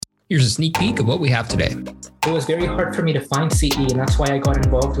Here's a sneak peek of what we have today. It was very hard for me to find CE, and that's why I got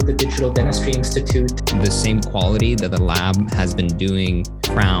involved with the Digital Dentistry Institute. The same quality that the lab has been doing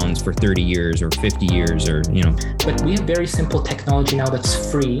crowns for 30 years or 50 years or. But we have very simple technology now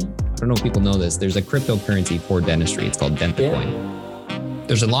that's free. I don't know if people know this. There's a cryptocurrency for dentistry. It's called Dentacoin. Yeah.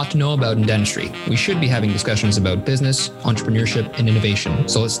 There's a lot to know about in dentistry. We should be having discussions about business, entrepreneurship, and innovation.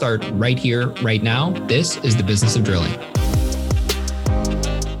 So let's start right here, right now. This is the Business of Drilling.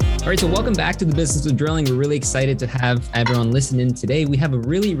 All right, so welcome back to the Business of Drilling. We're really excited to have everyone listen in today. We have a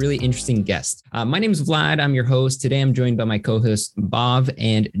really, really interesting guest. My name is Vlad. I'm your host. Today, I'm joined by my co-host, Bob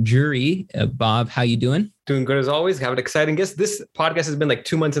and Jury. Bob, how you doing? Doing good as always. Have an exciting guest. This podcast has been like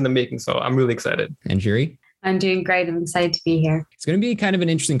 2 months in the making, so I'm really excited. And Jury? I'm doing great. I'm excited to be here. It's going to be kind of an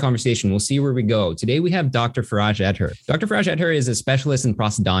interesting conversation. We'll see where we go. Today, we have Dr. Faraj Edher. Dr. Faraj Edher is a specialist in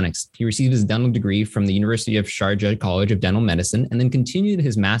prosthodontics. He received his dental degree from the University of Sharjah College of Dental Medicine and then continued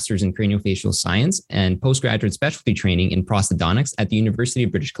his master's in craniofacial science and postgraduate specialty training in prosthodontics at the University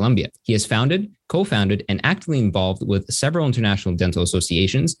of British Columbia. He has founded, co-founded, and actively involved with several international dental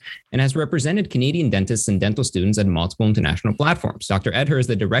associations and has represented Canadian dentists and dental students at multiple international platforms. Dr. Edher is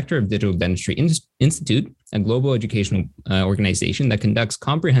the director of Digital Dentistry Institute, a global educational organization that conducts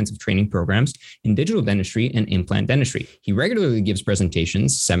comprehensive training programs in digital dentistry and implant dentistry. He regularly gives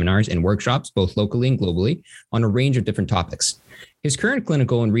presentations, seminars, and workshops, both locally and globally, on a range of different topics. His current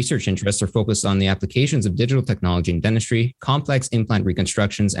clinical and research interests are focused on the applications of digital technology in dentistry, complex implant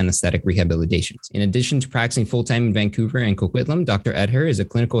reconstructions, and aesthetic rehabilitations. In addition to practicing full-time in Vancouver and Coquitlam, Dr. Edher is a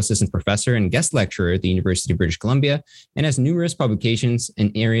clinical assistant professor and guest lecturer at the University of British Columbia and has numerous publications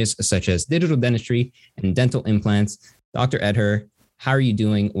in areas such as digital dentistry and dental implants. Dr. Edher, how are you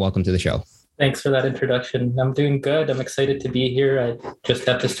doing? Welcome to the show. Thanks for that introduction. I'm doing good. I'm excited to be here. I just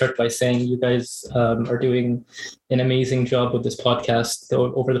have to start by saying you guys are doing an amazing job with this podcast.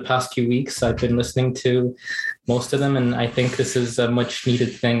 Over the past few weeks, I've been listening to most of them, and I think this is a much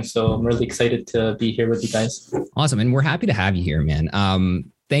needed thing. So I'm really excited to be here with you guys. Awesome. And we're happy to have you here, man.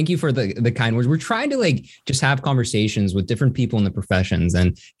 Thank you for the kind words. We're trying to just have conversations with different people in the professions,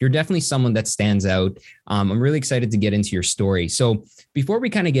 and you're definitely someone that stands out. I'm really excited to get into your story. So before we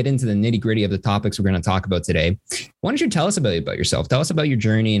kind of get into the nitty gritty of the topics we're going to talk about today, why don't you tell us about yourself? Tell us about your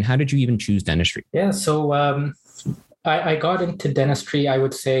journey and how did you even choose dentistry? Yeah, so I got into dentistry, I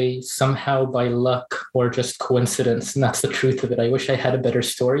would say somehow by luck or just coincidence. And that's the truth of it. I wish I had a better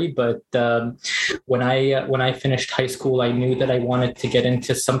story, but when I finished high school, I knew that I wanted to get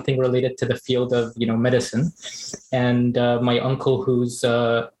into something related to the field of, medicine. And my uncle, who's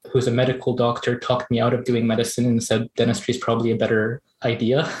a medical doctor, talked me out of doing medicine and said dentistry is probably a better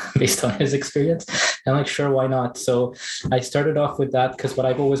idea based on his experience. And I'm like, sure, why not? So I started off with that because what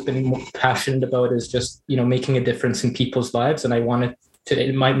I've always been passionate about is just, making a difference in people's lives. And I wanted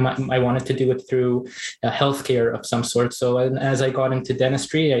to do it through healthcare of some sort. So as I got into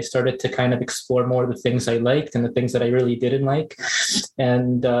dentistry, I started to kind of explore more of the things I liked and the things that I really didn't like,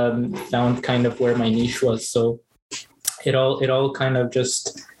 and found kind of where my niche was. So it all kind of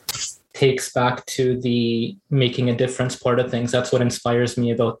just takes back to the making a difference part of things. That's what inspires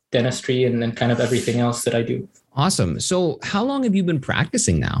me about dentistry and then kind of everything else that I do. Awesome. So how long have you been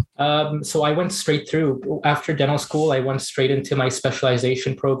practicing now? So I went straight through. After dental school, I went straight into my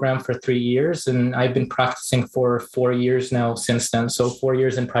specialization program for 3 years, and I've been practicing for 4 years now since then. So 4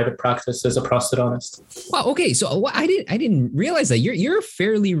 years in private practice as a prosthodontist. Wow. Okay. So I didn't realize that you're a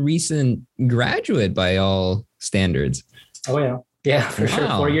fairly recent graduate by all standards. Oh yeah. Yeah, for sure.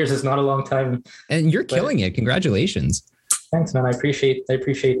 4 years is not a long time. And you're killing it. Congratulations. Thanks, man. I appreciate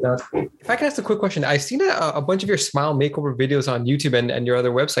that. If I can ask a quick question, I've seen a bunch of your smile makeover videos on YouTube and your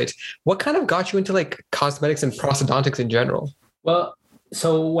other websites. What kind of got you into cosmetics and prosthodontics in general? Well,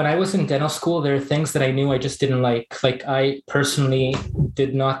 so when I was in dental school, there are things that I knew I just didn't like. Like I personally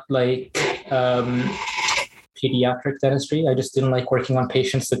did not like pediatric dentistry. I just didn't like working on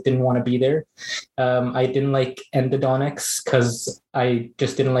patients that didn't want to be there. I didn't like endodontics because I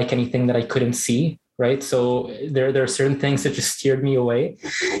just didn't like anything that I couldn't see. Right. So there are certain things that just steered me away.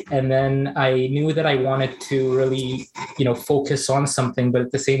 And then I knew that I wanted to really, focus on something, but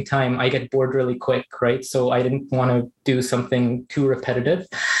at the same time, I get bored really quick. Right. So I didn't want to do something too repetitive.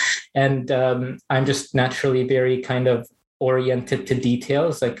 And I'm just naturally very kind of oriented to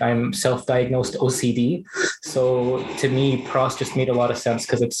details. Like I'm self-diagnosed OCD. So to me, pros just made a lot of sense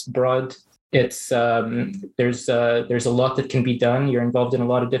because it's broad. It's there's a lot that can be done. You're involved in a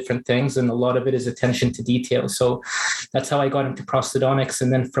lot of different things, and a lot of it is attention to detail. So that's how I got into prosthodontics.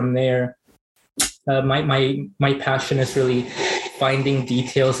 And then from there, my passion is really finding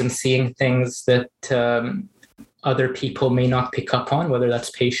details and seeing things that other people may not pick up on, whether that's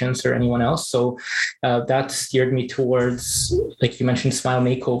patients or anyone else. So that steered me towards, like you mentioned, smile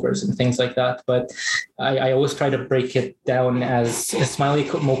makeovers and things like that. But I always try to break it down as a smile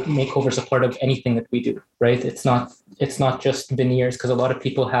makeover is a part of anything that we do, right? It's not just veneers, because a lot of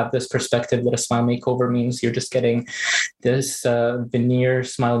people have this perspective that a smile makeover means you're just getting this veneer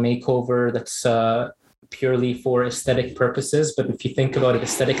smile makeover that's purely for aesthetic purposes. But if you think about it,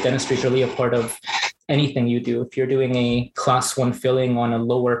 aesthetic dentistry is really a part of anything you do. If you're doing a class 1 filling on a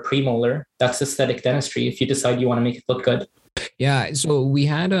lower premolar, that's aesthetic dentistry if you decide you want to make it look good. Yeah. So we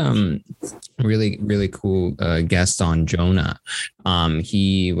had really, really cool guest on, Jonah.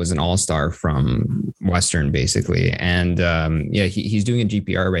 He was an all-star from Western, basically. And he's doing a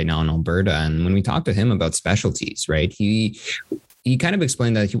GPR right now in Alberta. And when we talked to him about specialties, right, he kind of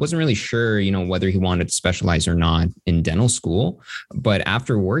explained that he wasn't really sure, whether he wanted to specialize or not in dental school. But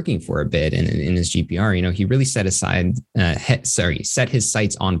after working for a bit in his GPR, he really set his sights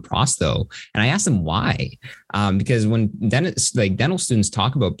on prosto. And I asked him why, because when dental students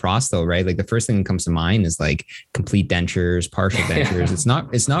talk about prosto, right, like the first thing that comes to mind is like complete dentures, partial dentures. It's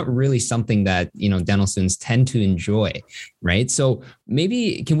not really something that, dental students tend to enjoy. Right. So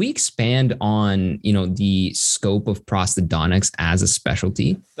maybe can we expand on, the scope of prosthodontics as a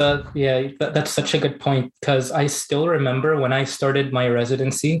specialty? That's such a good point, because I still remember when I started my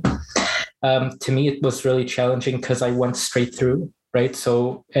residency, to me, it was really challenging because I went straight through. Right.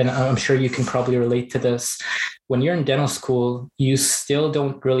 So, and I'm sure you can probably relate to this. When you're in dental school, you still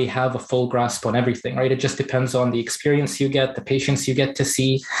don't really have a full grasp on everything. Right. It just depends on the experience you get, the patients you get to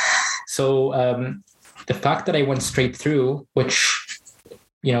see. So, the fact that I went straight through, which,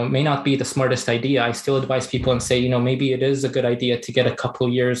 may not be the smartest idea, I still advise people and say, maybe it is a good idea to get a couple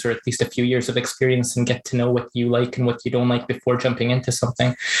of years or at least a few years of experience and get to know what you like and what you don't like before jumping into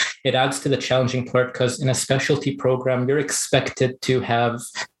something. It adds to the challenging part, because in a specialty program, you're expected to have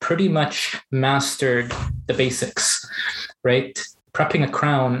pretty much mastered the basics, right? Prepping a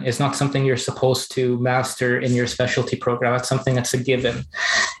crown is not something you're supposed to master in your specialty program. It's something that's a given.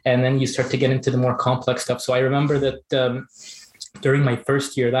 And then you start to get into the more complex stuff. So I remember that during my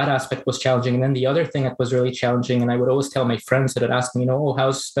first year, that aspect was challenging. And then the other thing that was really challenging, and I would always tell my friends that had asked me,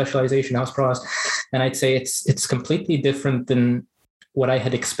 how's specialization, how's pros? And I'd say it's completely different than what I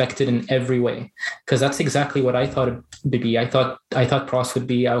had expected in every way, because that's exactly what I thought it would be. I thought pros would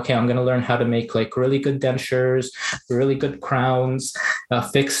be, okay, I'm going to learn how to make like really good dentures, really good crowns,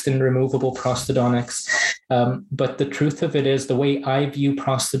 fixed and removable prosthodontics. But the truth of it is, the way I view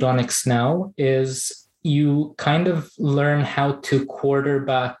prosthodontics now is you kind of learn how to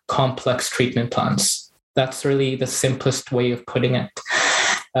quarterback complex treatment plans. That's really the simplest way of putting it.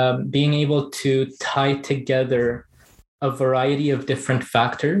 Being able to tie together a variety of different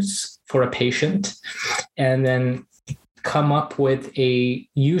factors for a patient, and then come up with a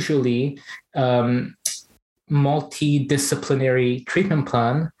usually multidisciplinary treatment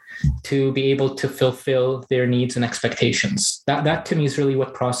plan to be able to fulfill their needs and expectations. That to me is really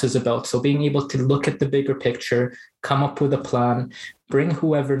what PROS is about. So being able to look at the bigger picture, come up with a plan, bring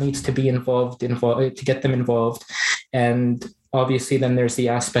whoever needs to be involved to get them involved. And obviously, then there's the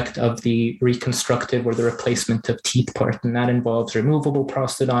aspect of the reconstructive or the replacement of teeth part, and that involves removable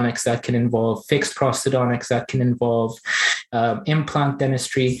prosthodontics, that can involve fixed prosthodontics, that can involve implant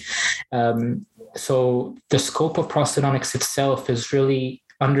dentistry. So the scope of prosthodontics itself is really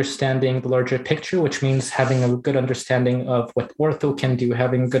understanding the larger picture, which means having a good understanding of what ortho can do,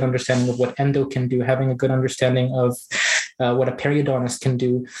 having a good understanding of what endo can do, having a good understanding of what a periodontist can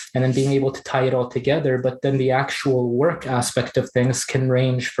do, and then being able to tie it all together. But then the actual work aspect of things can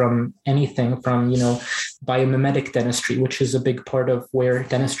range from anything from, biomimetic dentistry, which is a big part of where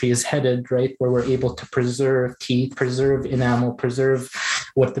dentistry is headed, right? Where we're able to preserve teeth, preserve enamel, preserve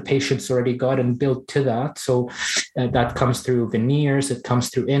what the patient's already got and build to that. So that comes through veneers, it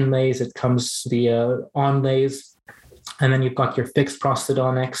comes through inlays, it comes via onlays. And then you've got your fixed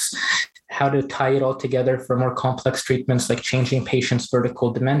prosthodontics, how to tie it all together for more complex treatments like changing patients'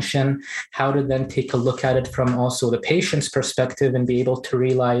 vertical dimension, how to then take a look at it from also the patient's perspective and be able to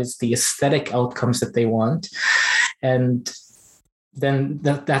realize the aesthetic outcomes that they want. And then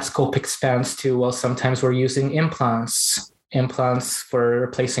that scope expands to, well, sometimes we're using implants for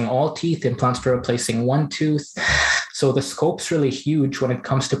replacing all teeth, implants for replacing one tooth. So the scope's really huge when it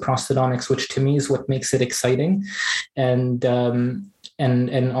comes to prosthodontics, which to me is what makes it exciting and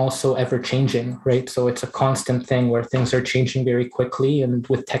also ever changing, right? So it's a constant thing where things are changing very quickly, and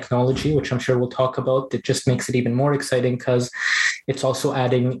with technology, which I'm sure we'll talk about, it just makes it even more exciting because it's also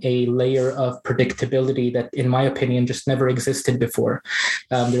adding a layer of predictability that, in my opinion, just never existed before.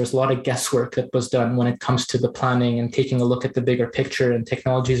 There was a lot of guesswork that was done when it comes to the planning and taking a look at the bigger picture, and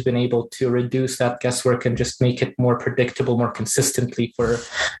technology has been able to reduce that guesswork and just make it more predictable, more consistently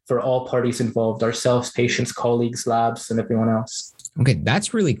for all parties involved, ourselves, patients, colleagues, labs, and everyone else. Okay,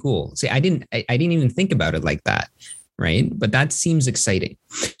 that's really cool. See, I didn't even think about it like that. Right. But that seems exciting.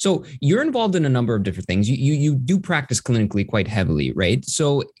 So you're involved in a number of different things. You do practice clinically quite heavily, right?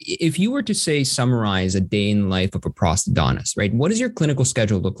 So if you were to say summarize a day in life of a prosthodontist, right? What does your clinical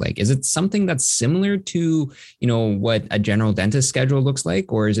schedule look like? Is it something that's similar to, what a general dentist schedule looks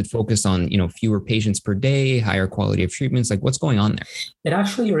like? Or is it focused on, fewer patients per day, higher quality of treatments? Like what's going on there? It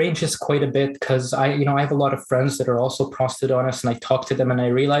actually ranges quite a bit because I have a lot of friends that are also prosthodontists, and I talk to them and I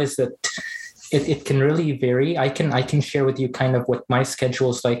realize that it can really vary. I can share with you kind of what my schedule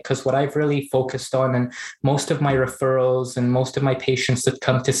is like, because what I've really focused on, and most of my referrals and most of my patients that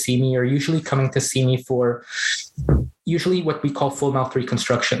come to see me are usually coming to see me for usually what we call full mouth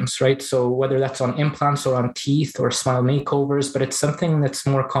reconstructions, right? So whether that's on implants or on teeth or smile makeovers, but it's something that's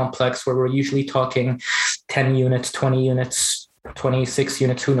more complex where we're usually talking 10 units, 20 units, 26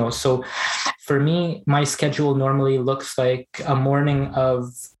 units, who knows? So for me, my schedule normally looks like a morning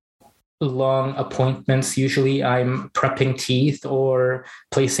of long appointments. Usually I'm prepping teeth or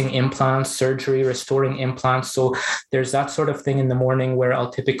placing implants, surgery, restoring implants. So there's that sort of thing in the morning where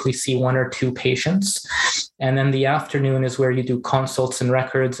I'll typically see one or two patients. And then the afternoon is where you do consults and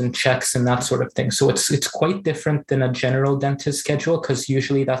records and checks and that sort of thing. So it's quite different than a general dentist schedule, because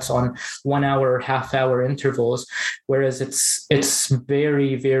usually that's on 1 hour or half hour intervals. Whereas it's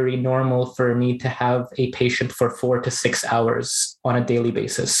very, very normal for me to have a patient for 4 to 6 hours on a daily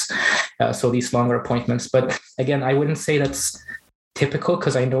basis. So these longer appointments. But again, I wouldn't say that's typical,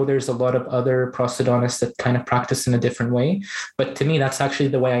 because I know there's a lot of other prosthodontists that kind of practice in a different way. But to me, that's actually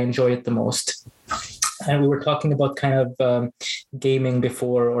the way I enjoy it the most. And we were talking about kind of gaming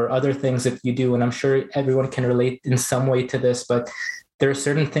before, or other things that you do. And I'm sure everyone can relate in some way to this, but there are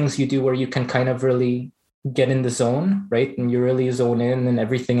certain things you do where you can kind of really get in the zone, right? And you really zone in and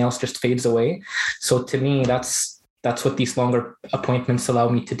everything else just fades away. So to me, that's what these longer appointments allow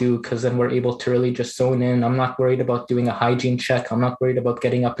me to do, because then we're able to really just zone in. I'm not worried about doing a hygiene check. I'm not worried about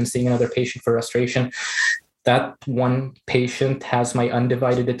getting up and seeing another patient for restoration. That one patient has my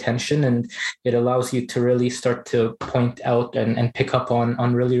undivided attention, and it allows you to really start to point out and pick up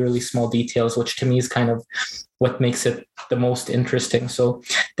on really, really small details, which to me is kind of what makes it the most interesting. So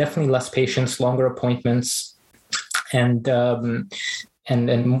definitely less patients, longer appointments, and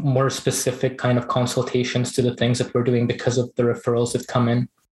more specific kind of consultations to the things that we're doing because of the referrals that come in.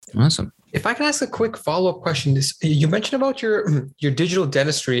 Awesome. If I can ask a quick follow-up question, you mentioned about your digital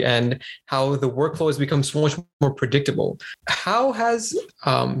dentistry and how the workflow has become so much more predictable. How has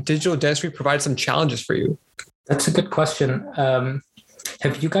digital dentistry provided some challenges for you? That's a good question.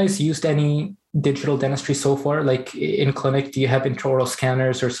 Have you guys used any digital dentistry so far? Like in clinic, do you have intraoral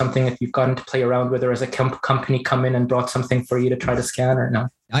scanners or something that you've gotten to play around with, or has a company come in and brought something for you to try to scan, or no?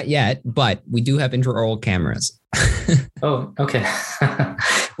 Not yet, but we do have intraoral cameras. Oh, okay.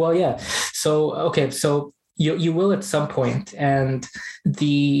 Well, yeah. So you will at some point. And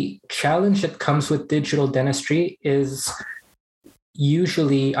the challenge that comes with digital dentistry is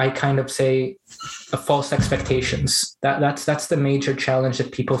usually, I kind of say, false expectations. That's the major challenge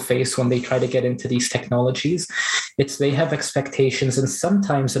that people face when they try to get into these technologies. It's they have expectations, and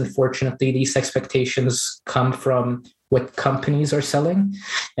sometimes, unfortunately, these expectations come from what companies are selling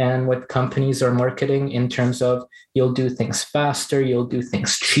and what companies are marketing in terms of you'll do things faster, you'll do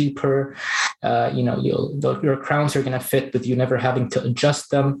things cheaper, your crowns are going to fit with you never having to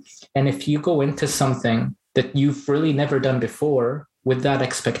adjust them. And if you go into something that you've really never done before with that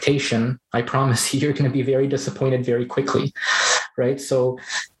expectation, I promise you're going to be very disappointed very quickly, right? So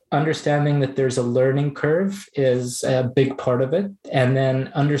understanding that there's a learning curve is a big part of it. And then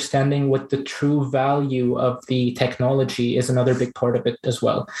understanding what the true value of the technology is another big part of it as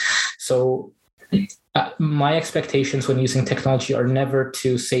well. So my expectations when using technology are never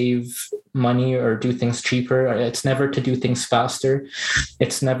to save money or do things cheaper. It's never to do things faster.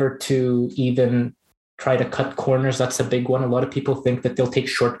 It's never to even try to cut corners. That's a big one. A lot of people think that they'll take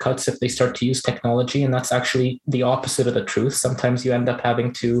shortcuts if they start to use technology, and that's actually the opposite of the truth. Sometimes you end up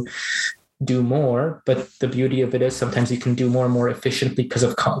having to do more, but the beauty of it is sometimes you can do more efficiently because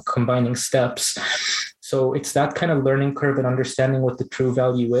of combining steps. So it's that kind of learning curve and understanding what the true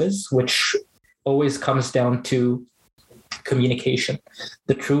value is, which always comes down to communication.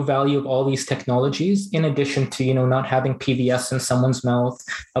 The true value of all these technologies, in addition to, not having PVS in someone's mouth,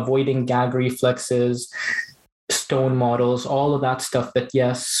 avoiding gag reflexes, stone models, all of that stuff that,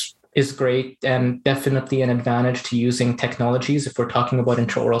 yes, is great and definitely an advantage to using technologies if we're talking about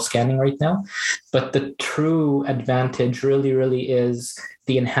intraoral scanning right now. But the true advantage really, really is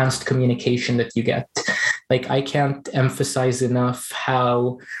the enhanced communication that you get. Like, I can't emphasize enough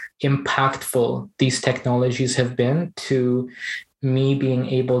how impactful these technologies have been to me being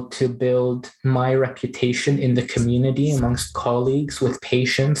able to build my reputation in the community amongst colleagues, with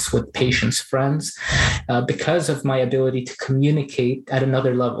patients' friends, because of my ability to communicate at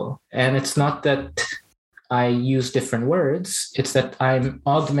another level. And it's not that I use different words, it's that I'm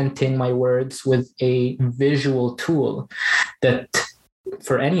augmenting my words with a visual tool that,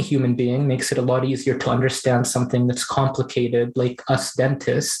 for any human being, makes it a lot easier to understand something that's complicated, like us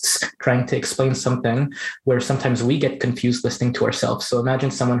dentists trying to explain something where sometimes we get confused listening to ourselves. So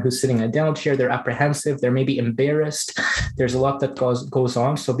imagine someone who's sitting in a dental chair, they're apprehensive, they're maybe embarrassed. There's a lot that goes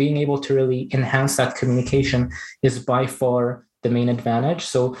on. So being able to really enhance that communication is by far the main advantage.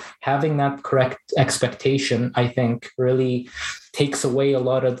 So having that correct expectation, I think, really takes away a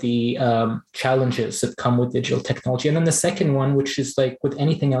lot of the challenges that come with digital technology. And then the second one, which is like with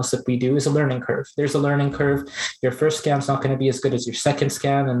anything else that we do, is a learning curve. There's a learning curve. Your first scan's not going to be as good as your second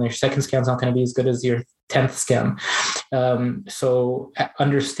scan, and your second scan's not going to be as good as your 10th scan. So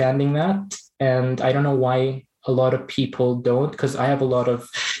understanding that, and I don't know why a lot of people don't, because I have a lot of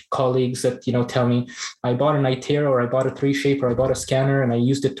colleagues that, tell me, I bought an iTero or I bought a 3Shape or I bought a scanner and I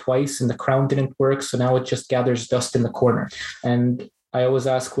used it twice and the crown didn't work. So now it just gathers dust in the corner. And I always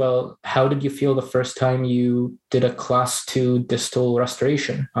ask, well, how did you feel the first time you did a class 2 distal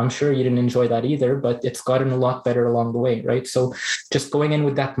restoration? I'm sure you didn't enjoy that either, but it's gotten a lot better along the way, right? So just going in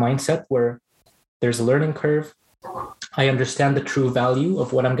with that mindset where there's a learning curve, I understand the true value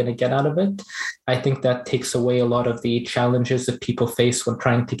of what I'm going to get out of it, I think that takes away a lot of the challenges that people face when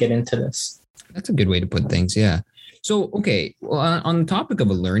trying to get into this. That's a good way to put things. Yeah. So, okay. Well, on the topic of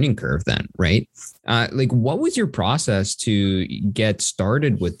a learning curve then, right? Like, what was your process to get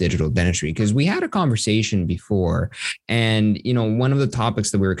started with digital dentistry? Because we had a conversation before, and, one of the topics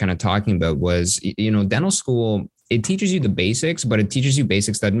that we were kind of talking about was, dental school, it teaches you the basics, but it teaches you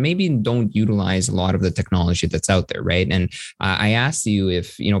basics that maybe don't utilize a lot of the technology that's out there, right? And I asked you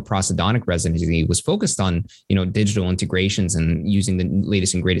if, prosthodontic residency was focused on, digital integrations and using the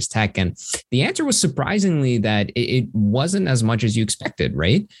latest and greatest tech. And the answer was surprisingly that it wasn't as much as you expected,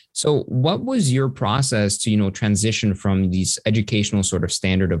 right? So what was your process to, transition from these educational sort of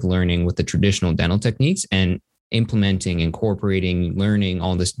standard of learning with the traditional dental techniques and implementing, incorporating, learning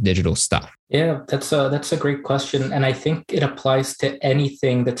all this digital stuff? Yeah, that's a great question. And I think it applies to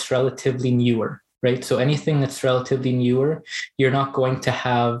anything that's relatively newer, right? So anything that's relatively newer, you're not going to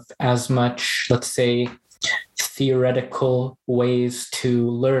have as much, let's say, theoretical ways to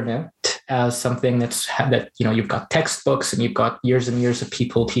learn it as something that you've got textbooks and you've got years and years of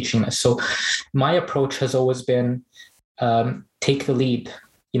people teaching this. So my approach has always been take the lead.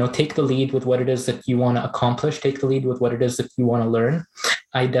 Take the lead with what it is that you want to accomplish. Take the lead with what it is that you want to learn.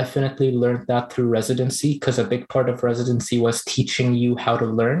 I definitely learned that through residency, because a big part of residency was teaching you how to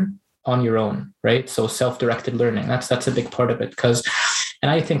learn on your own, right? So self-directed learning, that's a big part of it.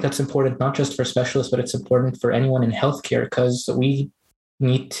 And I think that's important, not just for specialists, but it's important for anyone in healthcare, because we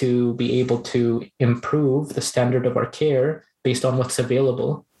need to be able to improve the standard of our care based on what's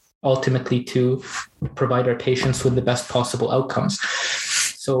available, ultimately to provide our patients with the best possible outcomes.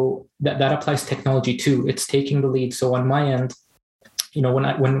 So that applies to technology too. It's taking the lead. So on my end, when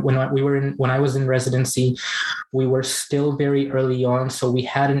I was in residency, we were still very early on. So we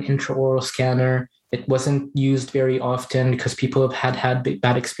had an intraoral scanner. It wasn't used very often because people have had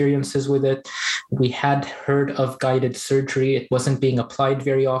bad experiences with it. We had heard of guided surgery. It wasn't being applied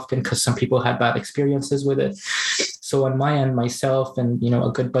very often because some people had bad experiences with it. So on my end, myself and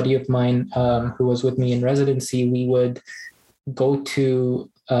a good buddy of mine who was with me in residency, we would go to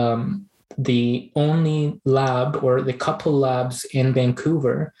the only lab or the couple labs in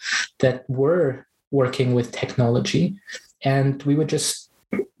Vancouver that were working with technology, and we would just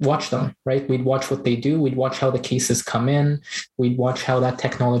watch them, right? We'd watch what they do. We'd watch how the cases come in. We'd watch how that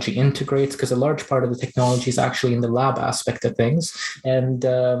technology integrates, because a large part of the technology is actually in the lab aspect of things. And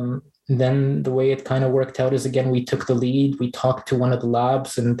then the way it kind of worked out is, again, we took the lead. We talked to one of the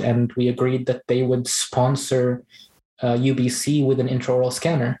labs and we agreed that they would sponsor UBC with an intraoral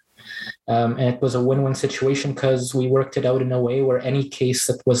scanner. And it was a win-win situation because we worked it out in a way where any case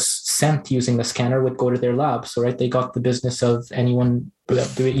that was sent using the scanner would go to their lab. So, right, they got the business of anyone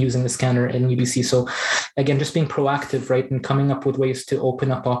using the scanner in UBC. So again, just being proactive, right, and coming up with ways to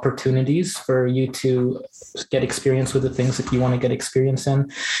open up opportunities for you to get experience with the things that you want to get experience in.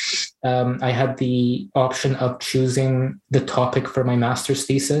 I had the option of choosing the topic for my master's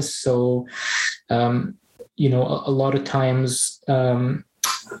thesis. So, a lot of times,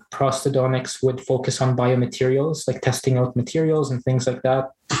 prosthodontics would focus on biomaterials, like testing out materials and things like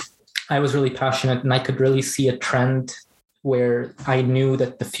that. I was really passionate, and I could really see a trend where I knew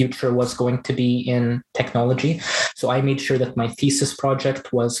that the future was going to be in technology. So I made sure that my thesis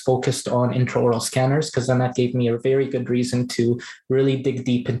project was focused on intraoral scanners, because then that gave me a very good reason to really dig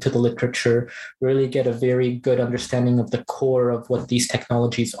deep into the literature, really get a very good understanding of the core of what these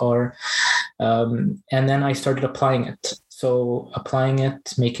technologies are. And then I started applying it. So applying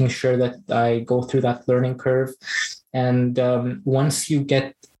it, making sure that I go through that learning curve. And once you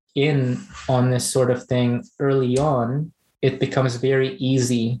get in on this sort of thing early on, it becomes very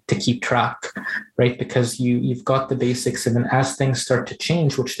easy to keep track, right? Because you've got the basics, and then as things start to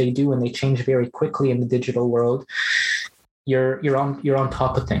change, which they do, and they change very quickly in the digital world, you're on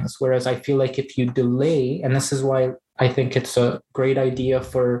top of things. Whereas I feel like if you delay, and this is why I think it's a great idea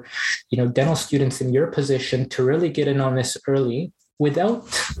for, dental students in your position to really get in on this early without,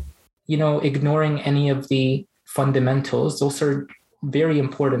 ignoring any of the fundamentals. Those are very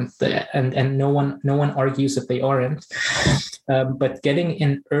important, and no one argues that they aren't. But getting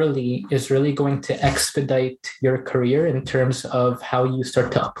in early is really going to expedite your career in terms of how you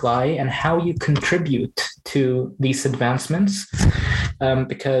start to apply and how you contribute to these advancements.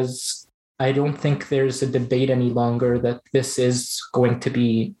 Because I don't think there's a debate any longer that this is going to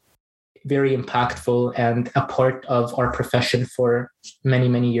be very impactful and a part of our profession for many,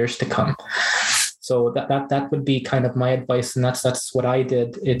 many years to come. So that would be kind of my advice, and that's what I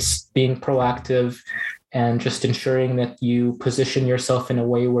did. It's being proactive and just ensuring that you position yourself in a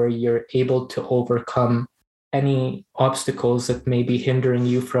way where you're able to overcome any obstacles that may be hindering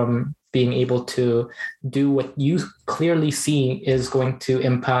you from being able to do what you clearly see is going to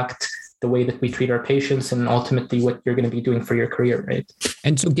impact the way that we treat our patients and ultimately what you're going to be doing for your career, right?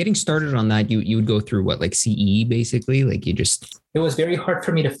 And so getting started on that, you would go through what, like CE basically? Like you just... It was very hard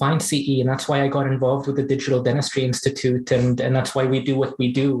for me to find CE, and that's why I got involved with the Digital Dentistry Institute, and that's why we do what we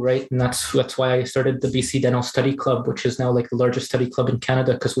do, right? And that's why I started the BC Dental Study Club, which is now like the largest study club in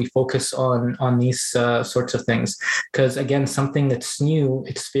Canada, because we focus on these sorts of things. Because again, something that's new,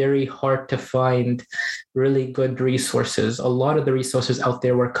 it's very hard to find really good resources. A lot of the resources out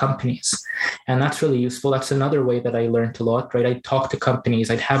there were companies, and that's really useful. That's another way that I learned a lot, right? I'd talk to companies,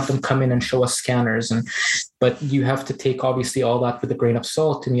 I'd have them come in and show us scanners, but you have to take obviously all that with a grain of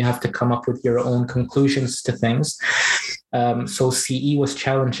salt, and you have to come up with your own conclusions to things. So CE was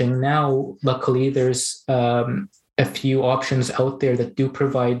challenging. Now, luckily, there's a few options out there that do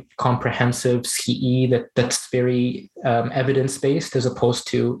provide comprehensive CE that's very evidence-based as opposed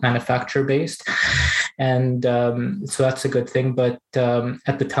to manufacturer-based. And so that's a good thing. But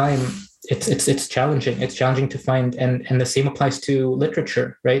at the time, it's challenging. It's challenging to find, and the same applies to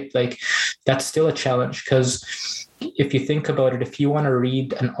literature, right? Like that's still a challenge, because if you think about it, if you want to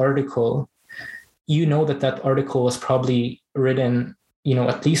read an article, that article was probably written,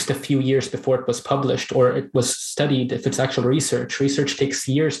 at least a few years before it was published or it was studied. If it's actual research takes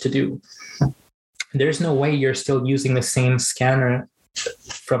years to do. There's no way you're still using the same scanner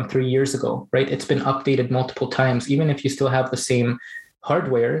from 3 years ago, right? It's been updated multiple times. Even if you still have the same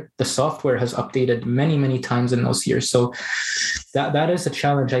hardware, the software has updated many, many times in those years. So that is a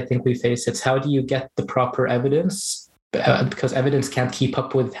challenge I think we face. It's how do you get the proper evidence, because evidence can't keep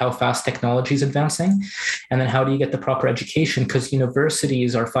up with how fast technology is advancing. And then how do you get the proper education? Because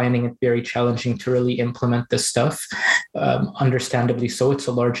universities are finding it very challenging to really implement this stuff. Understandably so. It's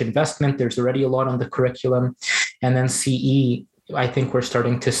a large investment. There's already a lot on the curriculum. And then CE, I think we're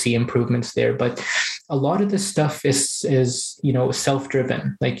starting to see improvements there. But a lot of this stuff is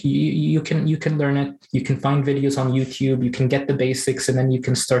self-driven. Like you can learn it. You can find videos on YouTube. You can get the basics, and then you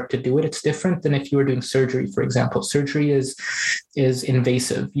can start to do it. It's different than if you were doing surgery, for example. Surgery is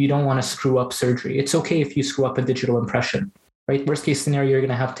invasive. You don't want to screw up surgery. It's okay if you screw up a digital impression, right? Worst case scenario, you're going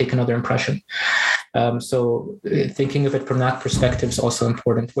to have to take another impression. So thinking of it from that perspective is also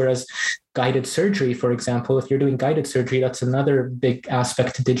important. Whereas guided surgery, for example, if you're doing guided surgery, that's another big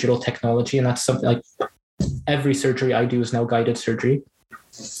aspect to digital technology. And that's something like every surgery I do is now guided surgery.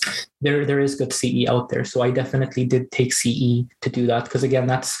 There is good CE out there. So I definitely did take CE to do that. Because again,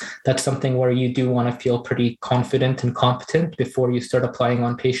 that's something where you do want to feel pretty confident and competent before you start applying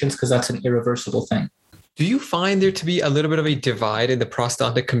on patients, because that's an irreversible thing. Do you find there to be a little bit of a divide in the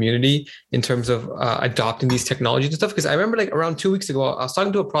prosthodontic community in terms of adopting these technologies and stuff? Because I remember like around 2 weeks ago, I was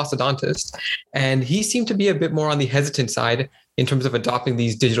talking to a prosthodontist, and he seemed to be a bit more on the hesitant side in terms of adopting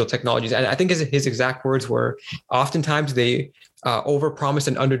these digital technologies. And I think his exact words were, oftentimes they overpromise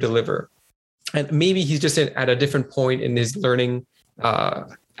and underdeliver. And maybe he's just at a different point in his learning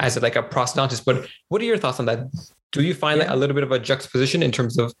as like a prosthodontist. But what are your thoughts on that? Do you find like a little bit of a juxtaposition in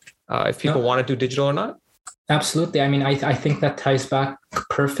terms of if people want to do digital or not? Absolutely. I mean, I think that ties back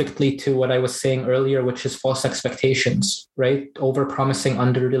perfectly to what I was saying earlier, which is false expectations, right? Over-promising,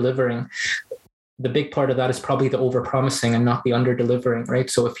 under-delivering. The big part of that is probably the over-promising and not the under-delivering, right?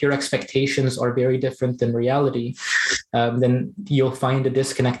 So if your expectations are very different than reality, then you'll find a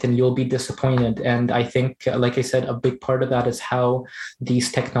disconnect and you'll be disappointed. And I think, like I said, a big part of that is how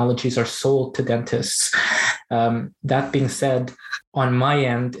these technologies are sold to dentists. That being said, on my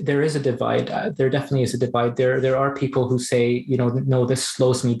end, there is a divide. There definitely is a divide. There are people who say, no, this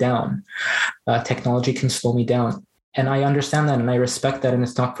slows me down. Technology can slow me down. And I understand that and I respect that. And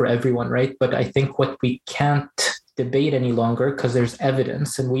it's not for everyone, right? But I think what we can't debate any longer, because there's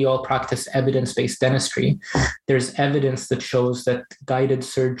evidence and we all practice evidence-based dentistry. There's evidence that shows that guided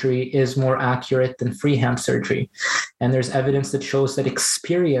surgery is more accurate than freehand surgery. And there's evidence that shows that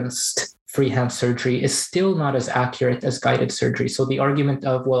experienced freehand surgery is still not as accurate as guided surgery. So the argument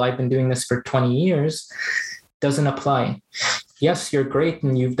of, well, I've been doing this for 20 years doesn't apply. Yes, you're great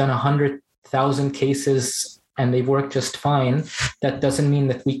and you've done 100,000 cases and they've worked just fine. That doesn't mean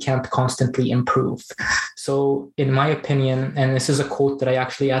that we can't constantly improve. So in my opinion, and this is a quote that I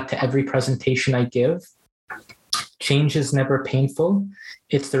actually add to every presentation I give, change is never painful.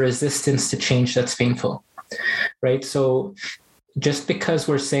 It's the resistance to change that's painful, right? So just because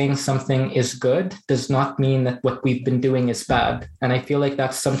we're saying something is good does not mean that what we've been doing is bad. And I feel like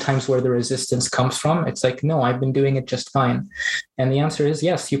that's sometimes where the resistance comes from. It's like, no, I've been doing it just fine. And the answer is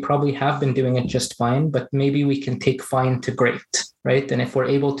yes, you probably have been doing it just fine, but maybe we can take fine to great, right? And if we're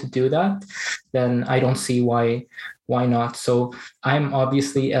able to do that, then I don't see why not. So I'm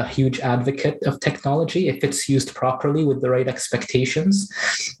obviously a huge advocate of technology if it's used properly with the right expectations,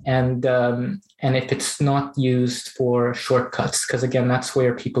 and if it's not used for shortcuts, because again, that's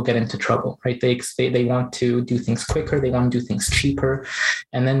where people get into trouble, right? They want to do things quicker, they want to do things cheaper,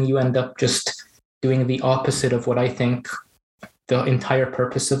 and then you end up just doing the opposite of what I think the entire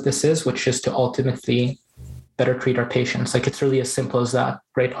purpose of this is, which is to ultimately better treat our patients. Like, it's really as simple as that,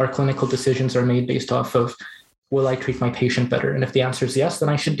 right? Our clinical decisions are made based off of, will I treat my patient better? And if the answer is yes, then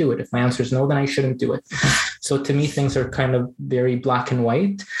I should do it. If my answer is no, then I shouldn't do it. So to me, things are kind of very black and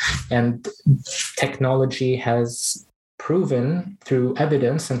white. And technology has proven through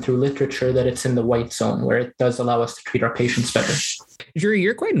evidence and through literature that it's in the white zone, where it does allow us to treat our patients better.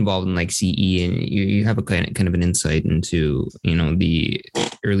 You're quite involved in like CE, and you have a kind of an insight into, the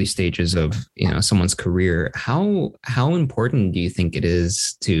early stages of, someone's career. How important do you think it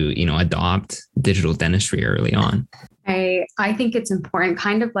is to, adopt digital dentistry early on? I think it's important,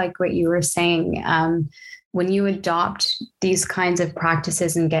 kind of like what you were saying. When you adopt these kinds of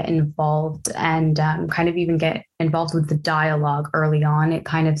practices and get involved and kind of even get involved with the dialogue early on, it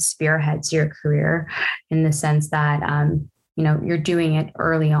kind of spearheads your career in the sense that, you're doing it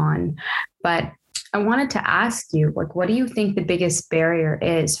early on. But I wanted to ask you, what do you think the biggest barrier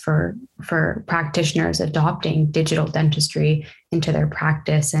is for practitioners adopting digital dentistry into their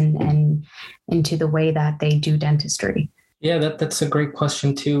practice and into the way that they do dentistry? Yeah, that's a great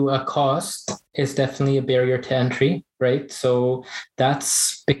question too. Cost is definitely a barrier to entry, right? So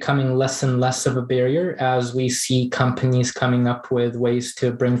that's becoming less and less of a barrier as we see companies coming up with ways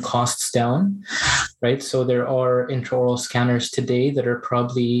to bring costs down, right? So there are intraoral scanners today that are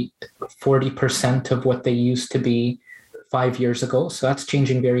probably 40% of what they used to be 5 years ago. So that's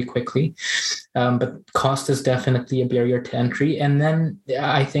changing very quickly. But cost is definitely a barrier to entry. And then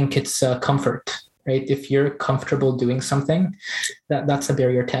I think it's comfort. Right? If you're comfortable doing something, that's a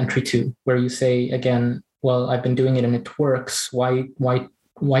barrier to entry too, where you say, again, well, I've been doing it and it works. Why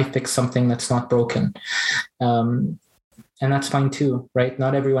fix something that's not broken? And that's fine too, right?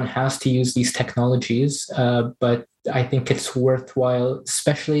 Not everyone has to use these technologies, but I think it's worthwhile,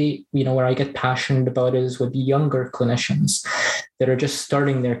 especially, where I get passionate about is with younger clinicians that are just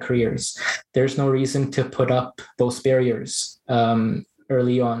starting their careers. There's no reason to put up those barriers.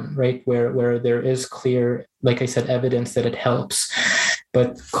 Early on, right? Where there is clear, like I said, evidence that it helps,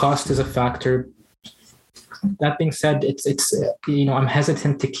 but cost is a factor. That being said, it's I'm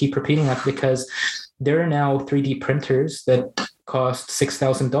hesitant to keep repeating that because there are now 3D printers that cost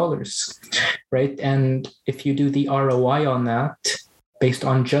 $6,000, right? And if you do the ROI on that, based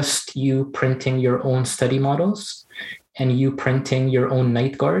on just you printing your own study models and you printing your own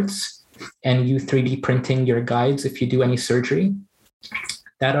night guards and you 3D printing your guides if you do any surgery,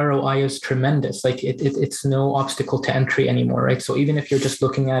 that ROI is tremendous. Like it's no obstacle to entry anymore, right? So even if you're just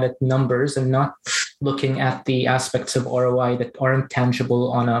looking at it numbers and not looking at the aspects of ROI that aren't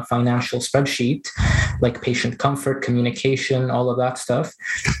tangible on a financial spreadsheet, like patient comfort, communication, all of that stuff.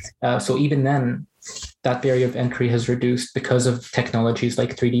 So even then, that barrier of entry has reduced because of technologies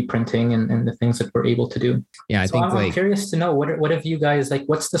like 3D printing and the things that we're able to do. Yeah, I think I'm curious to know, what have you guys, like,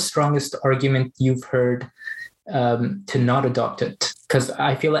 what's the strongest argument you've heard to not adopt it? Because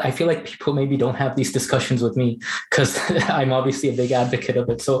I feel like people maybe don't have these discussions with me, because I'm obviously a big advocate of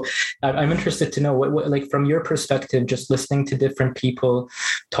it. So I'm interested to know what, like, from your perspective, just listening to different people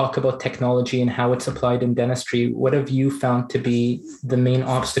talk about technology and how it's applied in dentistry, what have you found to be the main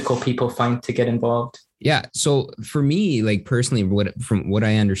obstacle people find to get involved? Yeah. So for me, like personally, from what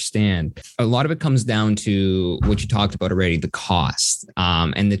I understand, a lot of it comes down to what you talked about already, the cost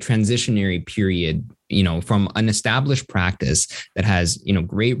and the transitionary period, from an established practice that has,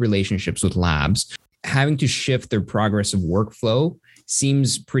 great relationships with labs, having to shift their progressive workflow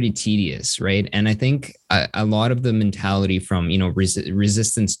seems pretty tedious, right? And I think a lot of the mentality from,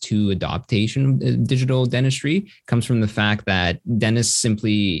 resistance to adoption of digital dentistry comes from the fact that dentists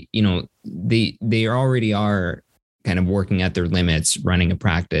simply, they already are kind of working at their limits, running a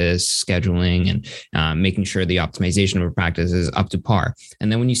practice, scheduling, and making sure the optimization of a practice is up to par.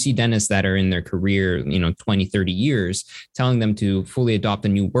 And then when you see dentists that are in their career, 20, 30 years, telling them to fully adopt a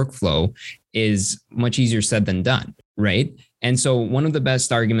new workflow is much easier said than done, right? And so one of the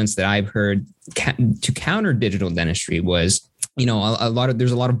best arguments that I've heard to counter digital dentistry was, there's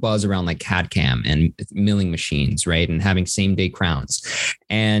a lot of buzz around like CAD/CAM and milling machines, right? And having same day crowns.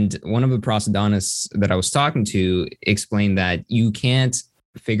 And one of the prosthodontists that I was talking to explained that you can't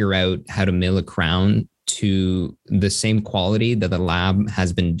figure out how to mill a crown to the same quality that the lab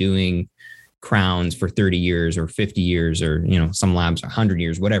has been doing crowns for 30 years or 50 years, or, some labs 100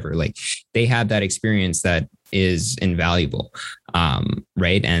 years, whatever. Like, they have that experience that is invaluable.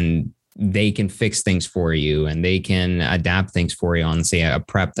 Right. And they can fix things for you, and they can adapt things for you on, say, a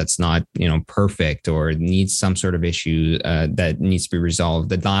prep that's not, perfect, or needs some sort of issue that needs to be resolved.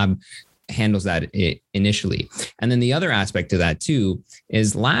 The lab handles that initially. And then the other aspect to that too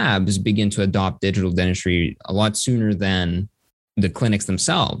is labs begin to adopt digital dentistry a lot sooner than the clinics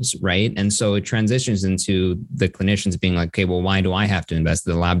themselves, right? And so it transitions into the clinicians being like, okay, well, why do I have to invest?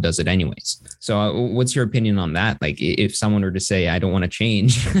 The lab does it anyways. So what's your opinion on that? Like, if someone were to say, I don't want to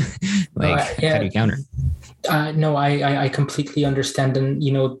change, how do you counter? No, I completely understand. And,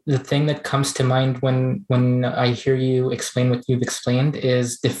 the thing that comes to mind when I hear you explain what you've explained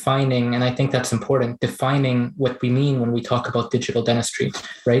is defining, and I think that's important, defining what we mean when we talk about digital dentistry,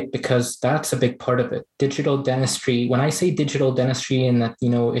 right? Because that's a big part of it. Digital dentistry, when I say digital dentistry and that,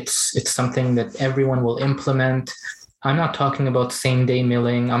 it's something that everyone will implement, I'm not talking about same day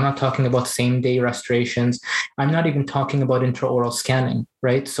milling. I'm not talking about same day restorations. I'm not even talking about intraoral scanning,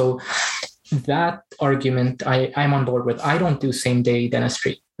 right? So that argument I'm on board with. I don't do same day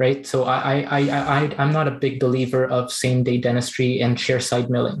dentistry, right? So I'm not a big believer of same day dentistry and chairside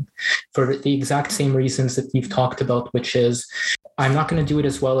milling for the exact same reasons that you've talked about, which is I'm not going to do it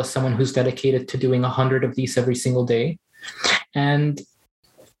as well as someone who's dedicated to doing 100 of these every single day. And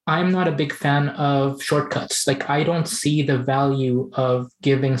I'm not a big fan of shortcuts. Like, I don't see the value of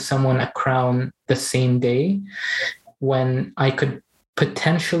giving someone a crown the same day when I could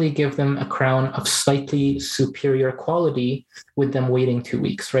potentially give them a crown of slightly superior quality with them waiting 2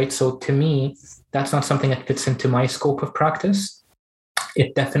 weeks, right? So to me, that's not something that fits into my scope of practice.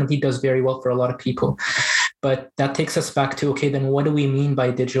 It definitely does very well for a lot of people. But that takes us back to, okay, then what do we mean by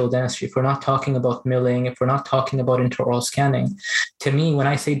digital dentistry? If we're not talking about milling, if we're not talking about intraoral scanning, to me, when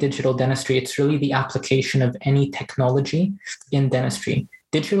I say digital dentistry, it's really the application of any technology in dentistry.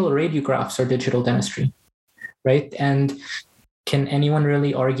 Digital radiographs are digital dentistry, right? And can anyone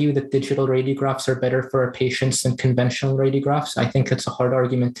really argue that digital radiographs are better for our patients than conventional radiographs? I think it's a hard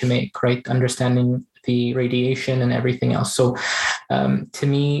argument to make, right? Understanding the radiation and everything else. So to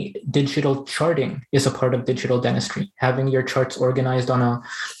me, digital charting is a part of digital dentistry. Having your charts organized on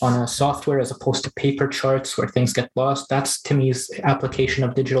a software as opposed to paper charts where things get lost, that's to me is application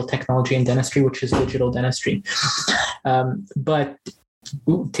of digital technology in dentistry, which is digital dentistry. But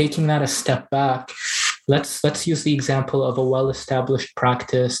taking that a step back, let's use the example of a well-established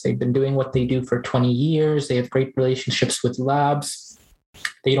practice. They've been doing what they do for 20 years. They have great relationships with labs.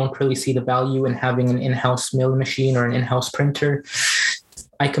 They don't really see the value in having an in-house mill machine or an in-house printer.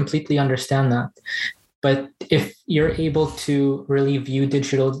 I completely understand that. But if you're able to really view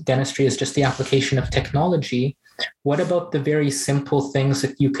digital dentistry as just the application of technology, what about the very simple things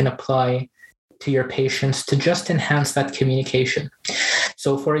that you can apply to your patients to just enhance that communication?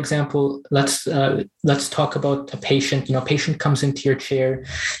 So, for example, let's talk about a patient. A patient comes into your chair,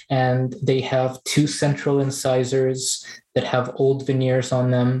 and they have two central incisors that have old veneers on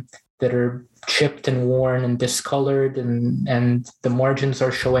them that are chipped and worn and discolored, and the margins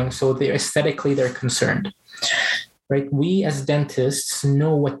are showing. So aesthetically, they're concerned. Right? We as dentists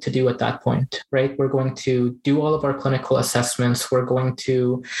know what to do at that point, right? We're going to do all of our clinical assessments. We're going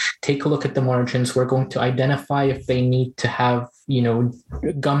to take a look at the margins. We're going to identify if they need to have,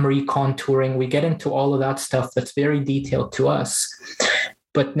 gum recontouring. We get into all of that stuff that's very detailed to us.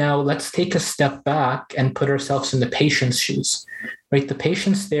 But now let's take a step back and put ourselves in the patient's shoes, right? The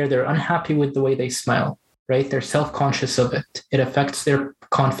patient's there, they're unhappy with the way they smile, right? They're self-conscious of it. It affects their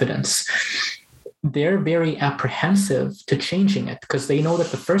confidence. They're very apprehensive to changing it because they know that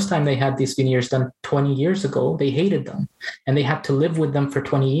the first time they had these veneers done 20 years ago, they hated them and they had to live with them for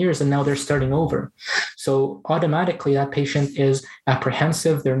 20 years and now they're starting over. So automatically that patient is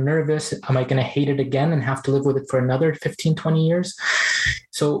apprehensive, they're nervous. Am I going to hate it again and have to live with it for another 15, 20 years?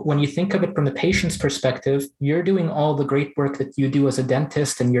 So when you think of it from the patient's perspective, you're doing all the great work that you do as a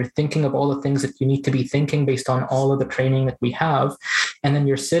dentist and you're thinking of all the things that you need to be thinking based on all of the training that we have. And then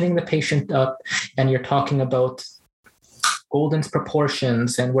you're sitting the patient up and you're talking about Golden's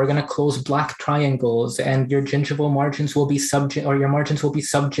proportions, and we're going to close black triangles, and your gingival margins will be your margins will be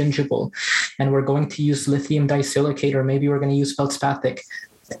subgingival, and we're going to use lithium disilicate, or maybe we're going to use feldspathic.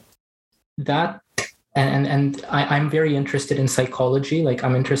 That and I'm very interested in psychology. Like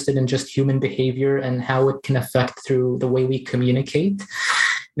I'm interested in just human behavior and how it can affect through the way we communicate.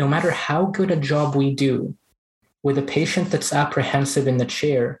 No matter how good a job we do with a patient that's apprehensive in the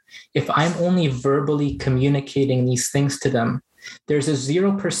chair, if I'm only verbally communicating these things to them, there's a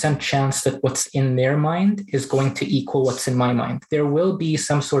 0% chance that what's in their mind is going to equal what's in my mind. There will be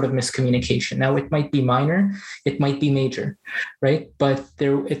some sort of miscommunication. Now, it might be minor, it might be major, right? But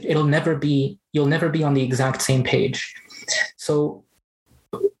you'll never be on the exact same page. So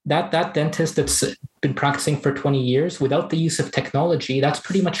that dentist that's been practicing for 20 years without the use of technology, that's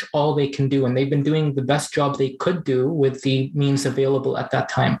pretty much all they can do. And they've been doing the best job they could do with the means available at that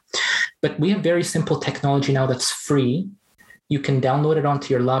time. But we have very simple technology now that's free. You can download it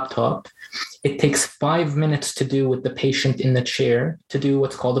onto your laptop. It takes 5 minutes to do with the patient in the chair to do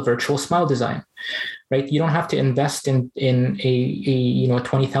what's called a virtual smile design, right? You don't have to invest in a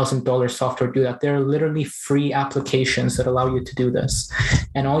 $20,000 software to do that. There are literally free applications that allow you to do this.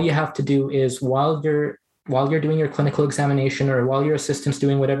 And all you have to do is while you're doing your clinical examination or while your assistant's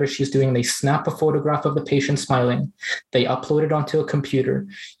doing whatever she's doing, they snap a photograph of the patient smiling. They upload it onto a computer.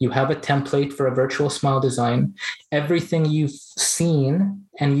 You have a template for a virtual smile design. Everything you've seen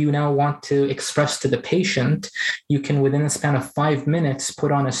and you now want to express to the patient, you can within a span of 5 minutes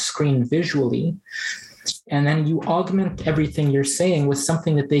put on a screen visually. And then you augment everything you're saying with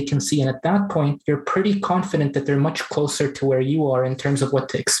something that they can see. And at that point, you're pretty confident that they're much closer to where you are in terms of what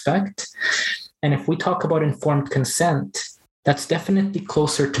to expect. And if we talk about informed consent, that's definitely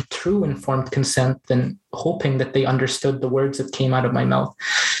closer to true informed consent than hoping that they understood the words that came out of my mouth.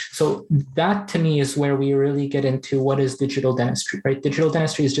 So that to me is where we really get into what is digital dentistry, right? Digital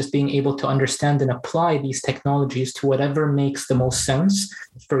dentistry is just being able to understand and apply these technologies to whatever makes the most sense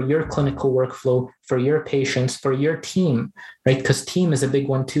for your clinical workflow, for your patients, for your team, right? Because team is a big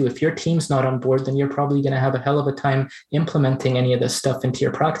one too. If your team's not on board, then you're probably going to have a hell of a time implementing any of this stuff into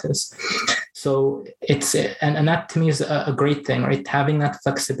your practice. So it's, and that to me is a great thing, right? Having that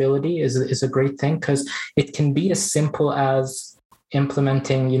flexibility is a great thing because it can be as simple as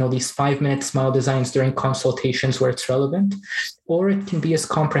implementing, these 5-minute smile designs during consultations where it's relevant, or it can be as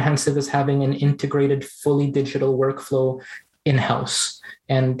comprehensive as having an integrated, fully digital workflow in-house.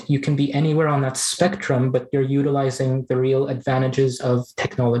 And you can be anywhere on that spectrum, but you're utilizing the real advantages of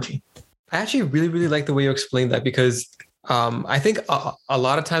technology. I actually really, really like the way you explained that because I think a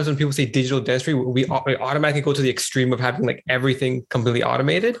lot of times when people say digital dentistry, we automatically go to the extreme of having like everything completely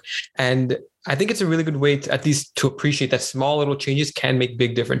automated. And I think it's a really good way to at least to appreciate that small little changes can make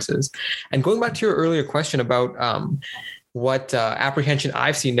big differences. And going back to your earlier question about what apprehension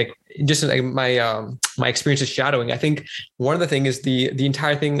I've seen, like just like my experience of shadowing, I think one of the things is the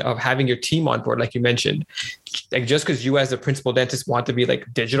entire thing of having your team on board, like you mentioned, like just because you as a principal dentist want to be like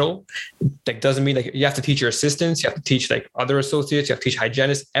digital, like doesn't mean like you have to teach your assistants, you have to teach like other associates, you have to teach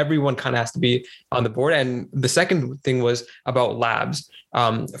hygienists, everyone kind of has to be on the board. And the second thing was about labs.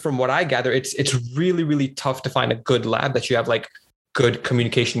 From what I gather, it's really, really tough to find a good lab that you have like good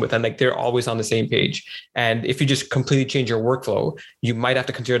communication with, and like they're always on the same page. And if you just completely change your workflow, you might have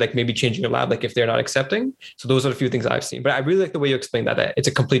to consider like maybe changing your lab, like if they're not accepting. So those are the few things I've seen. But I really like the way you explained that it's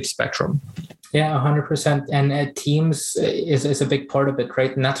a complete spectrum. Yeah, 100%. And teams is a big part of it,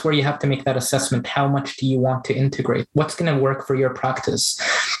 right? And that's where you have to make that assessment. How much do you want to integrate? What's going to work for your practice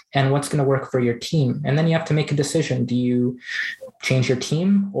and what's going to work for your team? And then you have to make a decision. Do you change your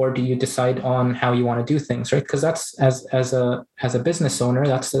team, or do you decide on how you want to do things, right? Because that's as a business owner,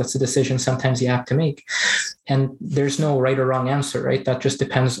 that's a decision sometimes you have to make. And there's no right or wrong answer, right? That just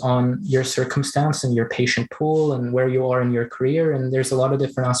depends on your circumstance and your patient pool and where you are in your career. And there's a lot of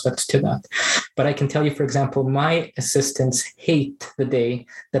different aspects to that. But I can tell you, for example, my assistants hate the day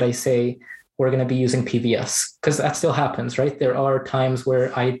that I say we're going to be using PVS, because that still happens, right? There are times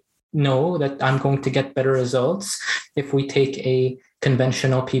where I know that I'm going to get better results if we take a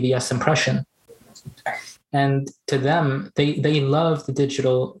conventional PVS impression. And to them, they love the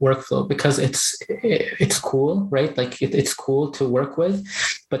digital workflow because it's cool, right? Like it's cool to work with,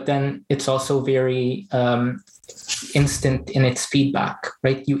 but then it's also very instant in its feedback,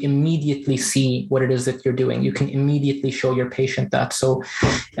 right? You immediately see what it is that you're doing. You can immediately show your patient that. So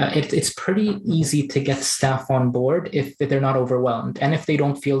it's pretty easy to get staff on board if they're not overwhelmed and if they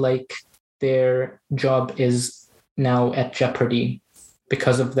don't feel like their job is now at jeopardy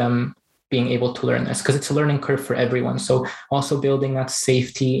because of them being able to learn this, because it's a learning curve for everyone. So also building that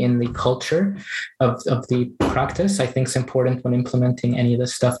safety in the culture of the practice, I think is important when implementing any of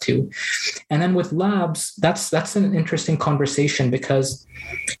this stuff too. And then with labs, that's an interesting conversation, because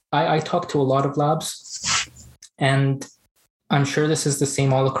I talk to a lot of labs, and I'm sure this is the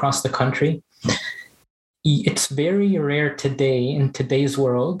same all across the country. It's very rare today, in today's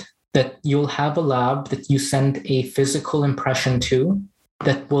world, that you'll have a lab that you send a physical impression to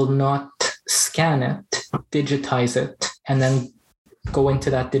that will not scan it, digitize it, and then go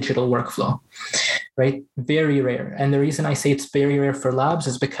into that digital workflow, right? Very rare. And the reason I say it's very rare for labs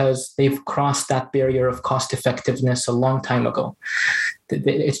is because they've crossed that barrier of cost effectiveness a long time ago.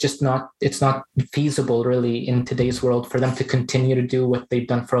 It's not feasible really in today's world for them to continue to do what they've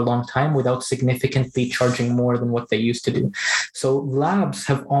done for a long time without significantly charging more than what they used to do. So labs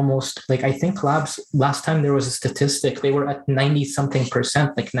have almost, like, I think labs, last time there was a statistic, they were at 90 something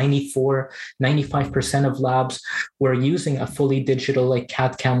percent, like 94, 95% of labs were using a fully digital, like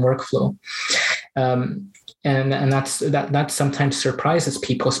CAD/CAM workflow. And that sometimes surprises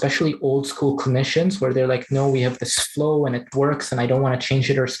people, especially old school clinicians, where they're like, no, we have this flow and it works and I don't want to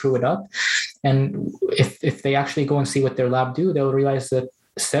change it or screw it up. And if they actually go and see what their lab do, they'll realize that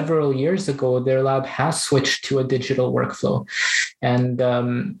several years ago, their lab has switched to a digital workflow.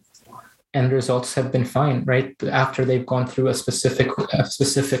 And results have been fine, right? After they've gone through a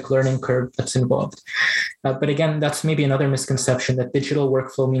specific learning curve that's involved. But again, that's maybe another misconception, that digital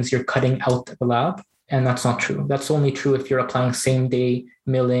workflow means you're cutting out the lab. And that's not true. That's only true if you're applying same-day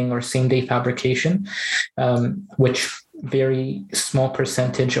milling or same-day fabrication, which very small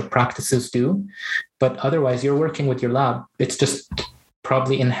percentage of practices do. But otherwise, you're working with your lab. It's just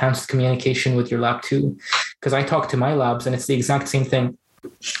probably enhanced communication with your lab too. Because I talk to my labs and it's the exact same thing.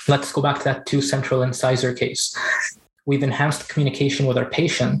 Let's go back to that 2 central incisor case. We've enhanced communication with our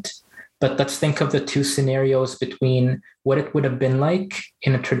patient, but let's think of the 2 scenarios between what it would have been like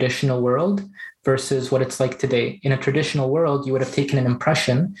in a traditional world versus what it's like today. In a traditional world, you would have taken an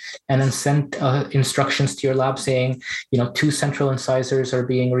impression and then sent instructions to your lab saying, 2 central incisors are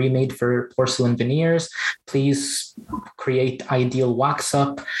being remade for porcelain veneers. Please create ideal wax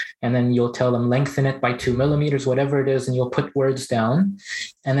up. And then you'll tell them lengthen it by 2 millimeters, whatever it is. And you'll put words down,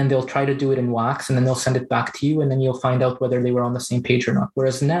 and then they'll try to do it in wax, and then they'll send it back to you. And then you'll find out whether they were on the same page or not.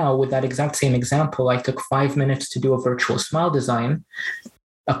 Whereas now, with that exact same example, I took 5 minutes to do a virtual smile design.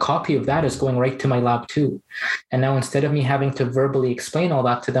 A copy of that is going right to my lab too. And now, instead of me having to verbally explain all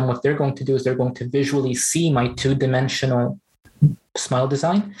that to them, what they're going to do is they're going to visually see my 2-dimensional smile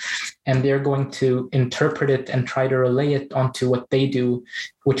design, and they're going to interpret it and try to relay it onto what they do,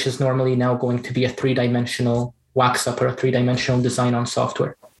 which is normally now going to be a 3-dimensional wax up or a 3-dimensional design on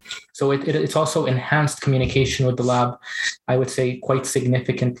software. So it's also enhanced communication with the lab, I would say, quite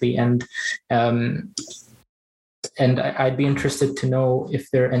significantly. And I'd be interested to know if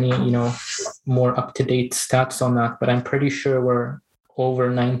there are any, more up-to-date stats on that. But I'm pretty sure we're over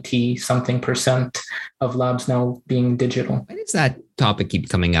 90 something percent of labs now being digital. Why does that topic keep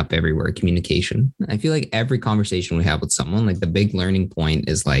coming up everywhere? Communication. I feel like every conversation we have with someone, like the big learning point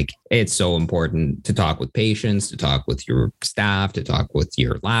is like, it's so important to talk with patients, to talk with your staff, to talk with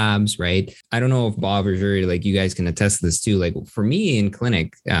your labs, right? I don't know if Bob or Jury, like you guys can attest to this too. Like for me in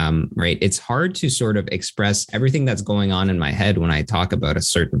clinic, right, it's hard to sort of express everything that's going on in my head when I talk about a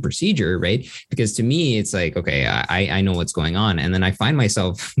certain procedure, right? Because to me, it's like, okay, I know what's going on. And then I find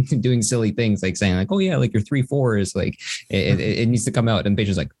myself doing silly things like saying like, oh yeah, like your 3-4 is like, it needs to to come out. And the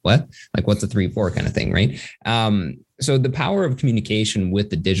patient's like, what? Like, what's a 3-4 kind of thing, right? So the power of communication with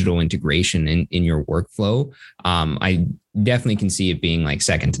the digital integration in your workflow, I definitely can see it being like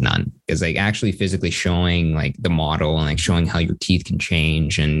second to none, because like actually physically showing like the model and like showing how your teeth can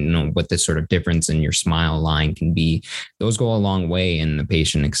change and what this sort of difference in your smile line can be, those go a long way in the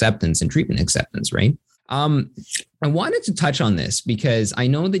patient acceptance and treatment acceptance, right? I wanted to touch on this because I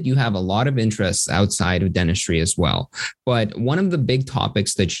know that you have a lot of interests outside of dentistry as well. But one of the big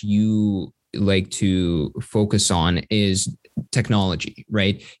topics that you like to focus on is technology,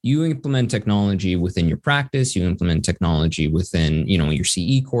 right? You implement technology within your practice, you implement technology within, your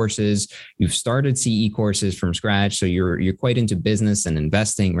CE courses. You've started CE courses from scratch. So you're quite into business and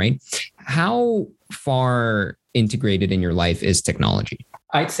investing, right? How far integrated in your life is technology?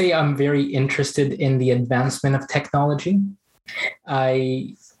 I'd say I'm very interested in the advancement of technology.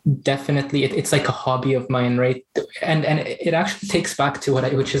 I definitely, it's like a hobby of mine, right? And it actually takes back to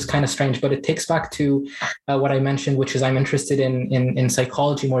which is kind of strange, but it takes back to what I mentioned, which is I'm interested in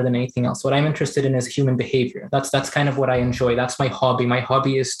psychology more than anything else. What I'm interested in is human behavior. That's kind of what I enjoy. That's my hobby. My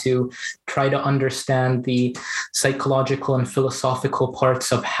hobby is to try to understand the psychological and philosophical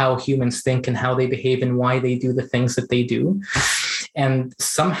parts of how humans think and how they behave and why they do the things that they do. And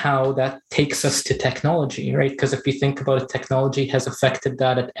somehow that takes us to technology, right? Because if you think about it, technology has affected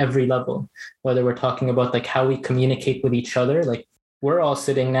that at every level, whether we're talking about like how we communicate with each other, like we're all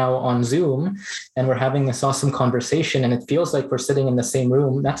sitting now on Zoom and we're having this awesome conversation and it feels like we're sitting in the same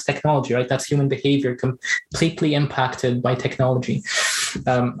room. That's technology, right? That's human behavior completely impacted by technology.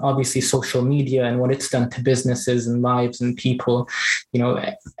 Obviously, social media and what it's done to businesses and lives and people,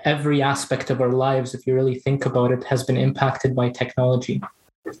 every aspect of our lives, if you really think about it, has been impacted by technology.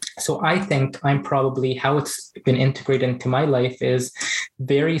 So I think I'm probably, how it's been integrated into my life is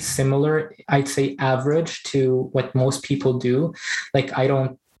very similar, I'd say average to what most people do. Like I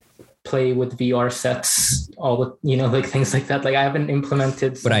don't play with VR sets, all the, like things like that. Like I haven't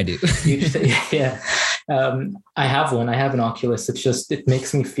implemented. But I do. Yeah. I have one. I have an Oculus. It's just, it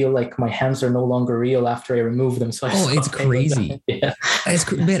makes me feel like my hands are no longer real after I remove them. So it's crazy. Yeah.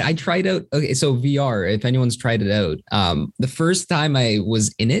 Man, I tried out. Okay. So VR, if anyone's tried it out, the first time I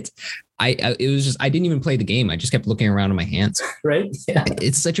was in it, I didn't even play the game. I just kept looking around at my hands. Right. Yeah.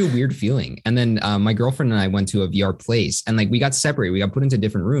 It's such a weird feeling. And then my girlfriend and I went to a VR place and like we got separated. We got put into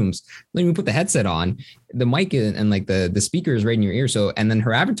different rooms. Then we put the headset on, the mic and like the speaker is right in your ear. So, and then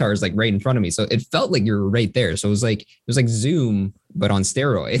her avatar is like right in front of me. So it felt like you're right there. So it was like Zoom, but on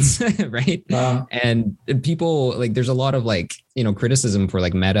steroids, right? Wow. And people like, there's a lot of like, criticism for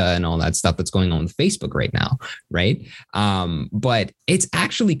like Meta and all that stuff that's going on with Facebook right now, right? But it's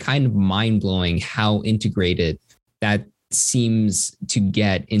actually kind of mind blowing how integrated that seems to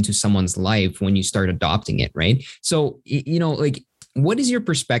get into someone's life when you start adopting it, right? So, like, what is your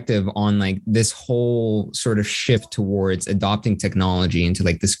perspective on like this whole sort of shift towards adopting technology into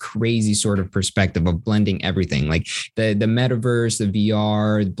like this crazy sort of perspective of blending everything, like the metaverse, the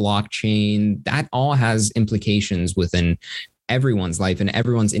VR, the blockchain, that all has implications within everyone's life and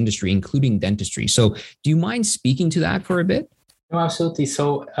everyone's industry, including dentistry. So do you mind speaking to that for a bit? No, absolutely.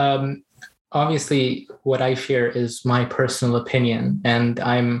 So obviously what I share is my personal opinion, and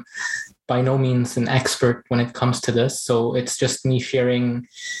I'm by no means an expert when it comes to this. So it's just me sharing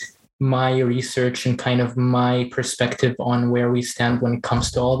my research and kind of my perspective on where we stand when it comes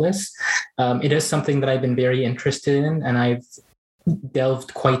to all this. It is something that I've been very interested in, and I've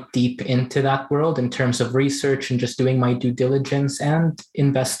delved quite deep into that world in terms of research and just doing my due diligence and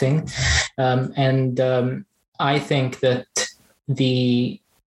investing. I think that the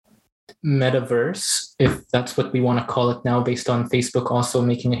metaverse, if that's what we want to call it now, based on Facebook also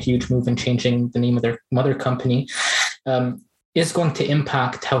making a huge move and changing the name of their mother company, is going to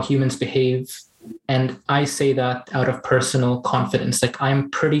impact how humans behave. And I say that out of personal confidence. Like I'm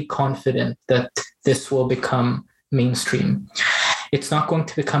pretty confident that this will become mainstream. It's not going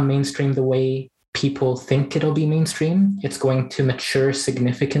to become mainstream the way people think it'll be mainstream. It's going to mature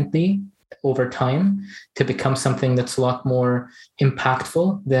significantly over time to become something that's a lot more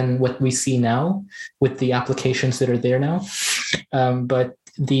impactful than what we see now with the applications that are there now. But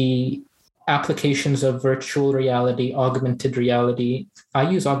the applications of virtual reality, augmented reality, I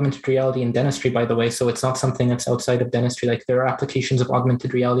use augmented reality in dentistry, by the way, so it's not something that's outside of dentistry. Like there are applications of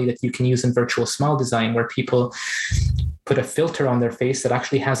augmented reality that you can use in virtual smile design, where people put a filter on their face that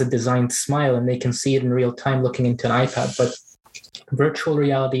actually has a designed smile and they can see it in real time looking into an iPad. But virtual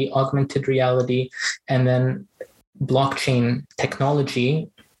reality, augmented reality, and then blockchain technology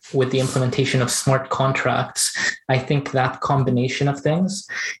with the implementation of smart contracts, I think that combination of things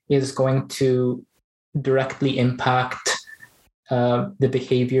is going to directly impact the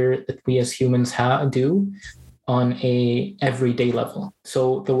behavior that we as humans do on a everyday level.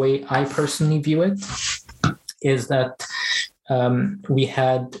 So the way I personally view it is that we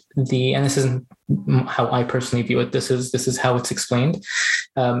had and this isn't how I personally view it. This is how it's explained.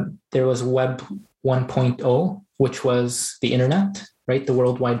 There was Web 1.0, which was the internet, right? The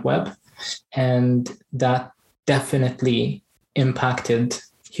World Wide Web. And that definitely impacted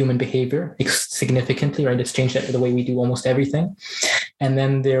human behavior significantly, right? It's changed the way we do almost everything. And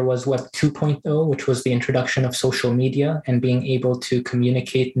then there was Web 2.0, which was the introduction of social media and being able to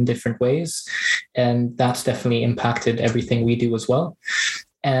communicate in different ways. And that's definitely impacted everything we do as well.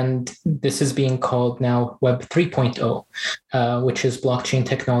 And this is being called now Web 3.0, which is blockchain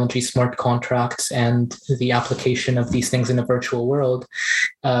technology, smart contracts, and the application of these things in a virtual world.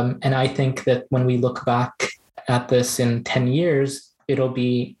 And I think that when we look back at this in 10 years, it'll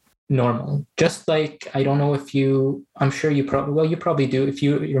be normal. Just like, I don't know if I'm sure you probably do. If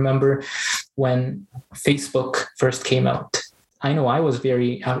you remember when Facebook first came out, I know I was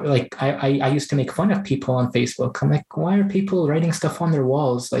very, I used to make fun of people on Facebook. I'm like, why are people writing stuff on their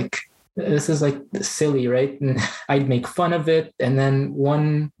walls? Like, this is like silly, right? And I'd make fun of it. And then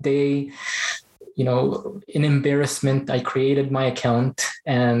one day, in embarrassment, I created my account,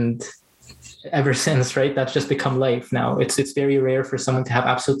 and ever since, right, that's just become life now. It's very rare for someone to have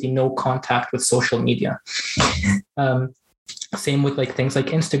absolutely no contact with social media. Same with like things like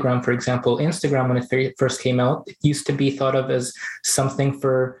Instagram, for example. Instagram, when it first came out, it used to be thought of as something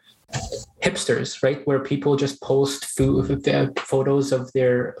for hipsters, right? Where people just post photos of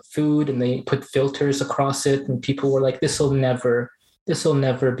their food and they put filters across it. And people were like, this will never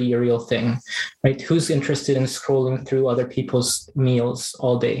be a real thing, right? Who's interested in scrolling through other people's meals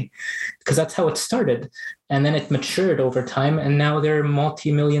all day? Because that's how it started. And then it matured over time. And now there are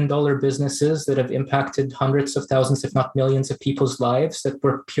multi-million-dollar businesses that have impacted hundreds of thousands, if not millions of people's lives that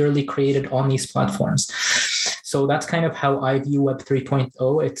were purely created on these platforms. So that's kind of how I view Web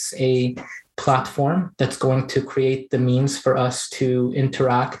 3.0. It's a platform that's going to create the means for us to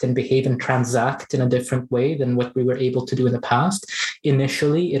interact and behave and transact in a different way than what we were able to do in the past.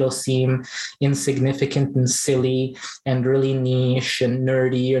 Initially, it'll seem insignificant and silly and really niche and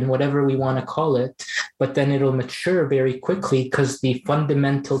nerdy and whatever we want to call it, but then it'll mature very quickly because the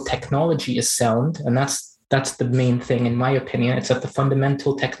fundamental technology is sound, and that's the main thing, in my opinion. It's that the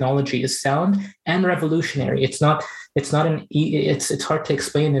fundamental technology is sound and revolutionary. It's hard to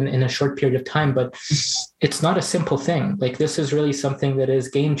explain in a short period of time, but it's not a simple thing. Like, this is really something that is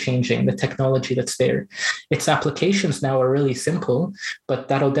game changing, the technology that's there. Its applications now are really simple, but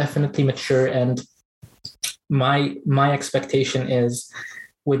that'll definitely mature. And my expectation is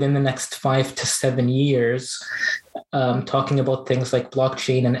within the next 5 to 7 years, talking about things like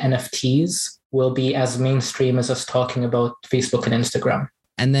blockchain and NFTs will be as mainstream as us talking about Facebook and Instagram.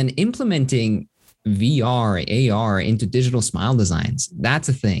 And then implementing VR, AR into digital smile designs. That's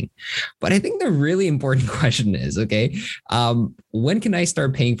a thing. But I think the really important question is, okay, when can I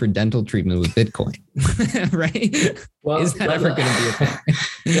start paying for dental treatment with Bitcoin? Right? Well, is that ever going to be a thing?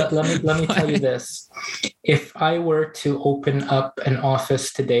 let me tell you this. If I were to open up an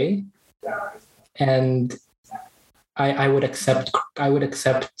office today and I would accept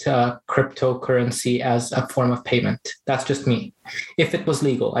cryptocurrency as a form of payment. That's just me. If it was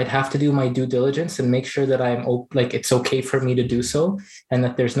legal, I'd have to do my due diligence and make sure that it's okay for me to do so, and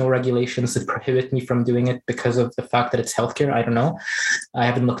that there's no regulations that prohibit me from doing it because of the fact that it's healthcare. I don't know. I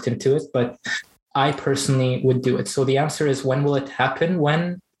haven't looked into it, but I personally would do it. So the answer is, when will it happen?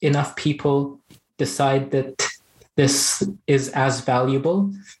 When enough people decide that this is as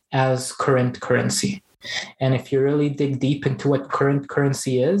valuable as current currency. And if you really dig deep into what current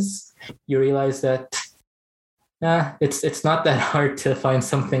currency is, you realize that it's not that hard to find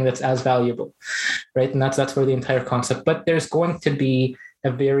something that's as valuable, right? And that's where the entire concept. But there's going to be a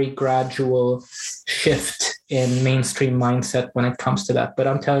very gradual shift in mainstream mindset when it comes to that. But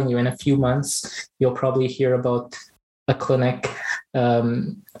I'm telling you, in a few months, you'll probably hear about a clinic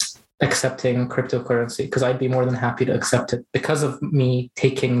accepting cryptocurrency, because I'd be more than happy to accept it because of me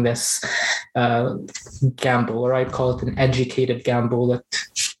taking this gamble, or I'd call it an educated gamble, that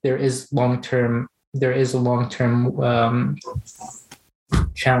there is a long-term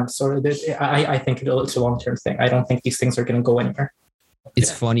chance, or I think it's a long-term thing. I don't think these things are going to go anywhere.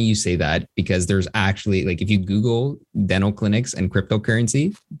 It's funny you say that, because there's actually, like, if you Google dental clinics and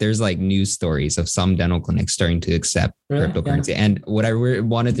cryptocurrency, there's like news stories of some dental clinics starting to accept cryptocurrency. Yeah. And what I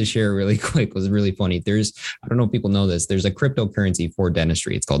wanted to share really quick was really funny. I don't know if people know this, there's a cryptocurrency for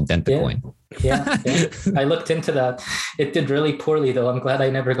dentistry. It's called Dentacoin. Yeah. I looked into that. It did really poorly, though. I'm glad I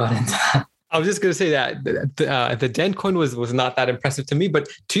never got into that. I was just going to say that the Dent coin was not that impressive to me, but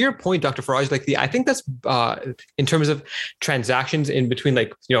to your point, Dr. Faraj, I think that's in terms of transactions in between,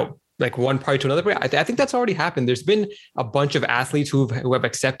 like one party to another party. I think that's already happened. There's been a bunch of athletes who have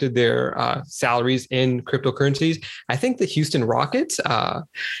accepted their salaries in cryptocurrencies. I think the Houston Rockets,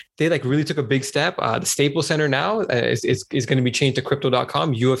 they really took a big step. The Staples Center now is going to be changed to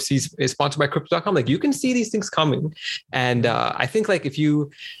crypto.com. UFC is sponsored by crypto.com. You can see these things coming. And I think if you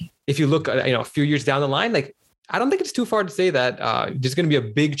look a few years down the line, I don't think it's too far to say that there's going to be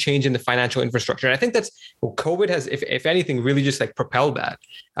a big change in the financial infrastructure. And I think that's what COVID has, if anything, really just propelled that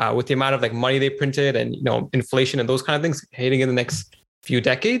with the amount of money they printed and, inflation and those kind of things hitting in the next few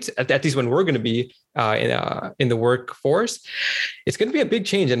decades, at least when we're going to be in the workforce. It's going to be a big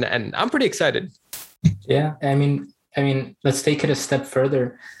change. And I'm pretty excited. Yeah. I mean, let's take it a step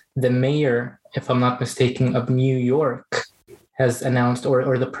further. The mayor, if I'm not mistaken, of New York has announced,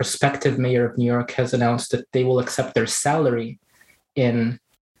 or the prospective mayor of New York has announced that they will accept their salary in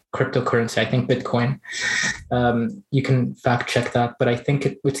cryptocurrency. I think Bitcoin. You can fact check that, but I think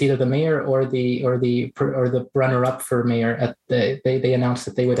it's either the mayor or the runner-up for mayor. They announced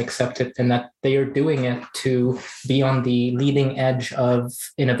that they would accept it and that they are doing it to be on the leading edge of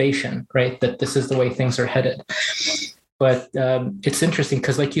innovation. Right, that this is the way things are headed. But it's interesting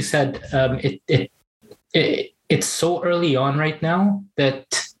because, like you said, it's so early on right now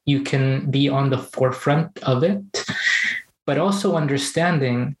that you can be on the forefront of it, but also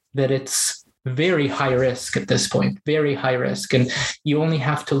understanding that it's very high risk at this point, very high risk. And you only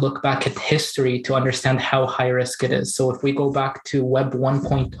have to look back at history to understand how high risk it is. So if we go back to Web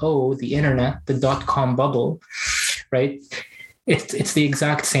 1.0, the internet, the .com bubble, right? It's the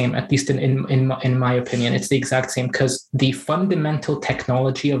exact same, at least in my opinion. It's the exact same because the fundamental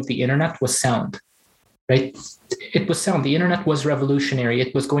technology of the internet was sound. Right? It was sound. The internet was revolutionary.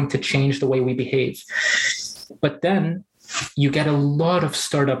 It was going to change the way we behave. But then you get a lot of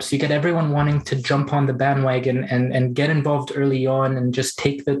startups. You get everyone wanting to jump on the bandwagon and get involved early on and just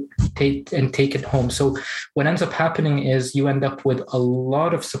take it home. So what ends up happening is you end up with a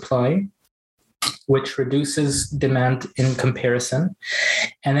lot of supply, which reduces demand in comparison.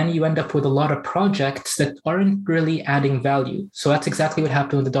 And then you end up with a lot of projects that aren't really adding value. So that's exactly what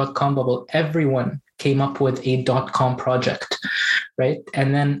happened with the .com bubble. Everyone came up with a .com project, right?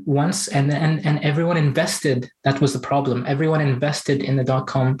 And then and everyone invested. That was the problem. Everyone invested in the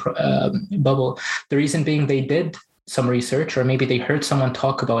 .com bubble. The reason being they did some research, or maybe they heard someone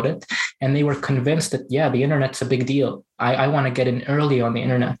talk about it and they were convinced that, yeah, the internet's a big deal. I want to get in early on the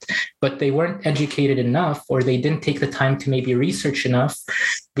internet, but they weren't educated enough, or they didn't take the time to maybe research enough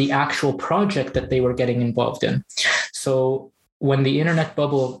the actual project that they were getting involved in. So when the internet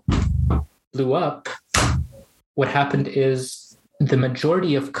bubble blew up, what happened is the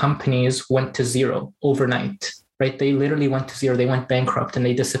majority of companies went to zero overnight. Right? They literally went to zero. They went bankrupt and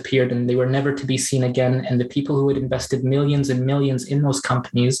they disappeared and they were never to be seen again. And the people who had invested millions and millions in those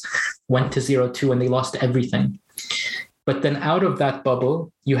companies went to zero too, and they lost everything. But then out of that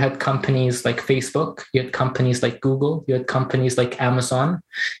bubble, you had companies like Facebook, you had companies like Google, you had companies like Amazon.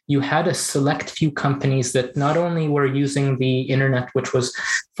 You had a select few companies that not only were using the internet, which was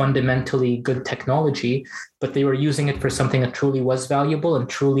fundamentally good technology, but they were using it for something that truly was valuable and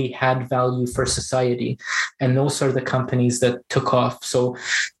truly had value for society. And those are the companies that took off. So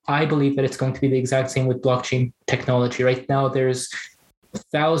I believe that it's going to be the exact same with blockchain technology. Right now, there's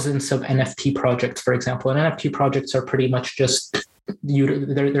thousands of NFT projects, for example, and NFT projects are pretty much just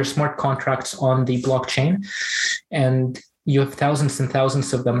they're smart contracts on the blockchain, and you have thousands and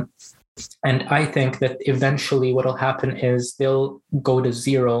thousands of them. And I think that eventually what will happen is they'll go to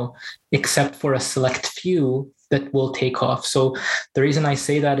zero, except for a select few that will take off. So the reason I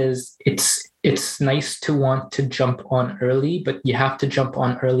say that is it's nice to want to jump on early, but you have to jump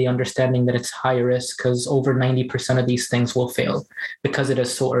on early understanding that it's high risk, because over 90% of these things will fail because it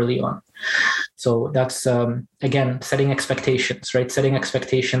is so early on. So that's, again, setting expectations, right? Setting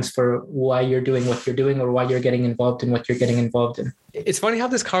expectations for why you're doing what you're doing, or why you're getting involved in what you're getting involved in. It's funny how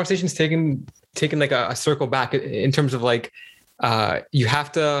this conversation's taken like a circle back in terms of like, you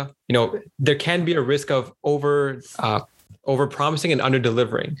have to, there can be a risk of over promising and under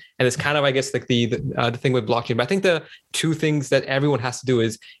delivering. And it's kind of, I guess, like the thing with blockchain. But I think the two things that everyone has to do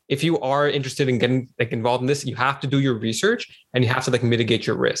is, if you are interested in getting involved in this, you have to do your research and you have to mitigate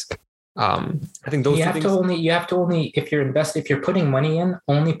your risk. I think those you two have things. you have to only if you're putting money in,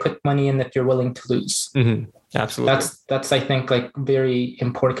 only put money in that you're willing to lose. Mm-hmm. Absolutely. That's I think like very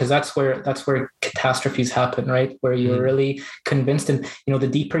important, because that's where catastrophes happen, right? Where you're really convinced, and the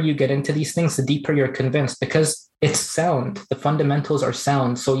deeper you get into these things, the deeper you're convinced, because it's sound. The fundamentals are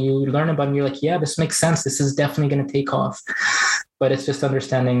sound. So you learn about it and you're like, yeah, this makes sense. This is definitely going to take off. But it's just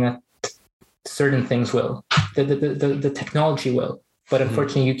understanding that certain things will. The technology will. But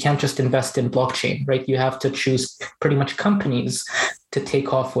unfortunately, you can't just invest in blockchain, right? You have to choose pretty much companies to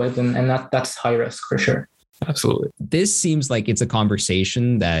take off with, and that's high risk for sure. Absolutely. This seems like it's a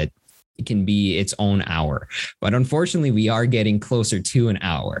conversation that can be its own hour, but unfortunately we are getting closer to an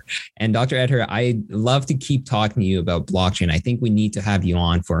hour. And Dr. Edher, I'd love to keep talking to you about blockchain. I think we need to have you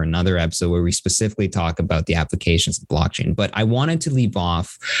on for another episode where we specifically talk about the applications of blockchain. But I wanted to leave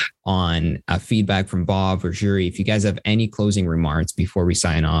off on feedback from Bob or Jury. If you guys have any closing remarks before we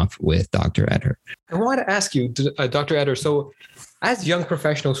sign off with Dr. Edher. I want to ask you, Dr. Edher, so as young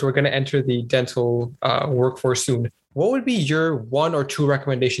professionals who are going to enter the dental workforce soon, what would be your 1 or 2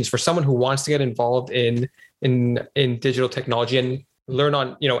 recommendations for someone who wants to get involved in digital technology and learn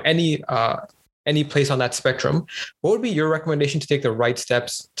on any place on that spectrum? What would be your recommendation to take the right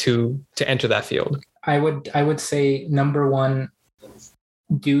steps to enter that field? I would say, number 1,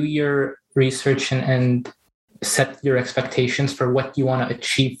 do your research and set your expectations for what you want to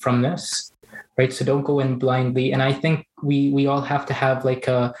achieve from this. Right. So don't go in blindly. And I think we all have to have like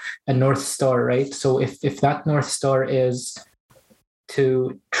a North Star, right? So if that North Star is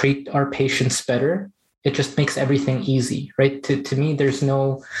to treat our patients better, it just makes everything easy, right? To me, there's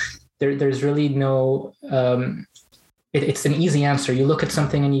really no, it's an easy answer. You look at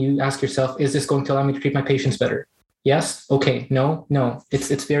something and you ask yourself, is this going to allow me to treat my patients better? Yes. Okay. No.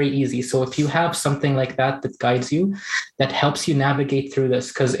 It's very easy. So if you have something like that guides you, that helps you navigate through this,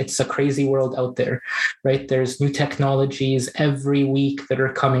 because it's a crazy world out there, right? There's new technologies every week that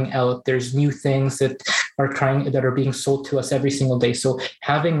are coming out. There's new things that are being sold to us every single day. So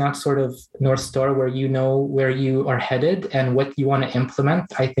having that sort of North Star where you know where you are headed and what you want to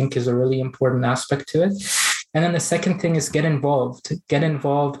implement, I think is a really important aspect to it. And then the second thing is get involved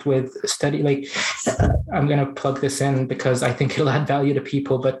with study. Like, I'm going to plug this in because I think it'll add value to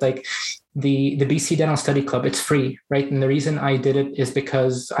people, but like the BC Dental Study Club, it's free, right? And the reason I did it is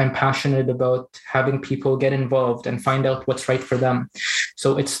because I'm passionate about having people get involved and find out what's right for them.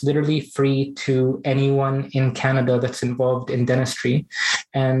 So it's literally free to anyone in Canada that's involved in dentistry.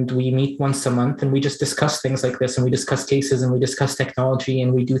 And we meet once a month and we just discuss things like this, and we discuss cases and we discuss technology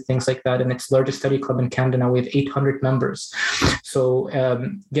and we do things like that. And it's the largest study club in Canada now. We have 800 members. So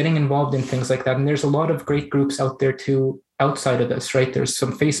getting involved in things like that. And there's a lot of great groups out there too, outside of this, right? There's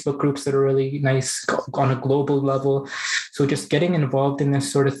some Facebook groups that are really nice on a global level. So just getting involved in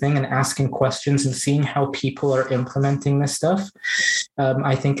this sort of thing and asking questions and seeing how people are implementing this stuff,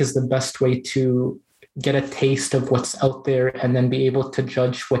 I think is the best way to get a taste of what's out there and then be able to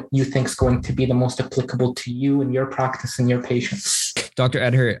judge what you think is going to be the most applicable to you and your practice and your patients. Dr.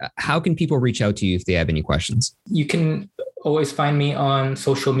 Edher, how can people reach out to you if they have any questions? You can always find me on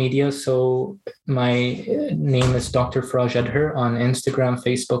social media. So my name is Dr. Faraj Edher on Instagram,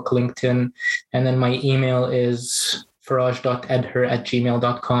 Facebook, LinkedIn. And then my email is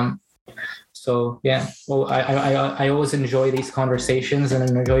faraj.edher@gmail.com. So yeah, well, I always enjoy these conversations and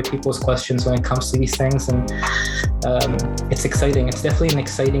enjoy people's questions when it comes to these things. And it's exciting. It's definitely an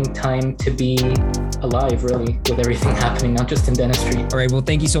exciting time to be alive, really, with everything happening, not just in dentistry. All right. Well,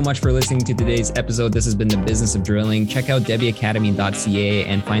 thank you so much for listening to today's episode. This has been The Business of Drilling. Check out debbieacademy.ca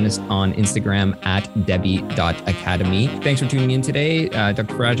and find us on Instagram @debbie.academy. Thanks for tuning in today. Dr.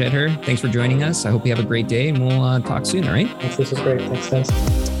 Faraj Edher, thanks for joining us. I hope you have a great day and we'll talk soon. All right. This was great. Thanks.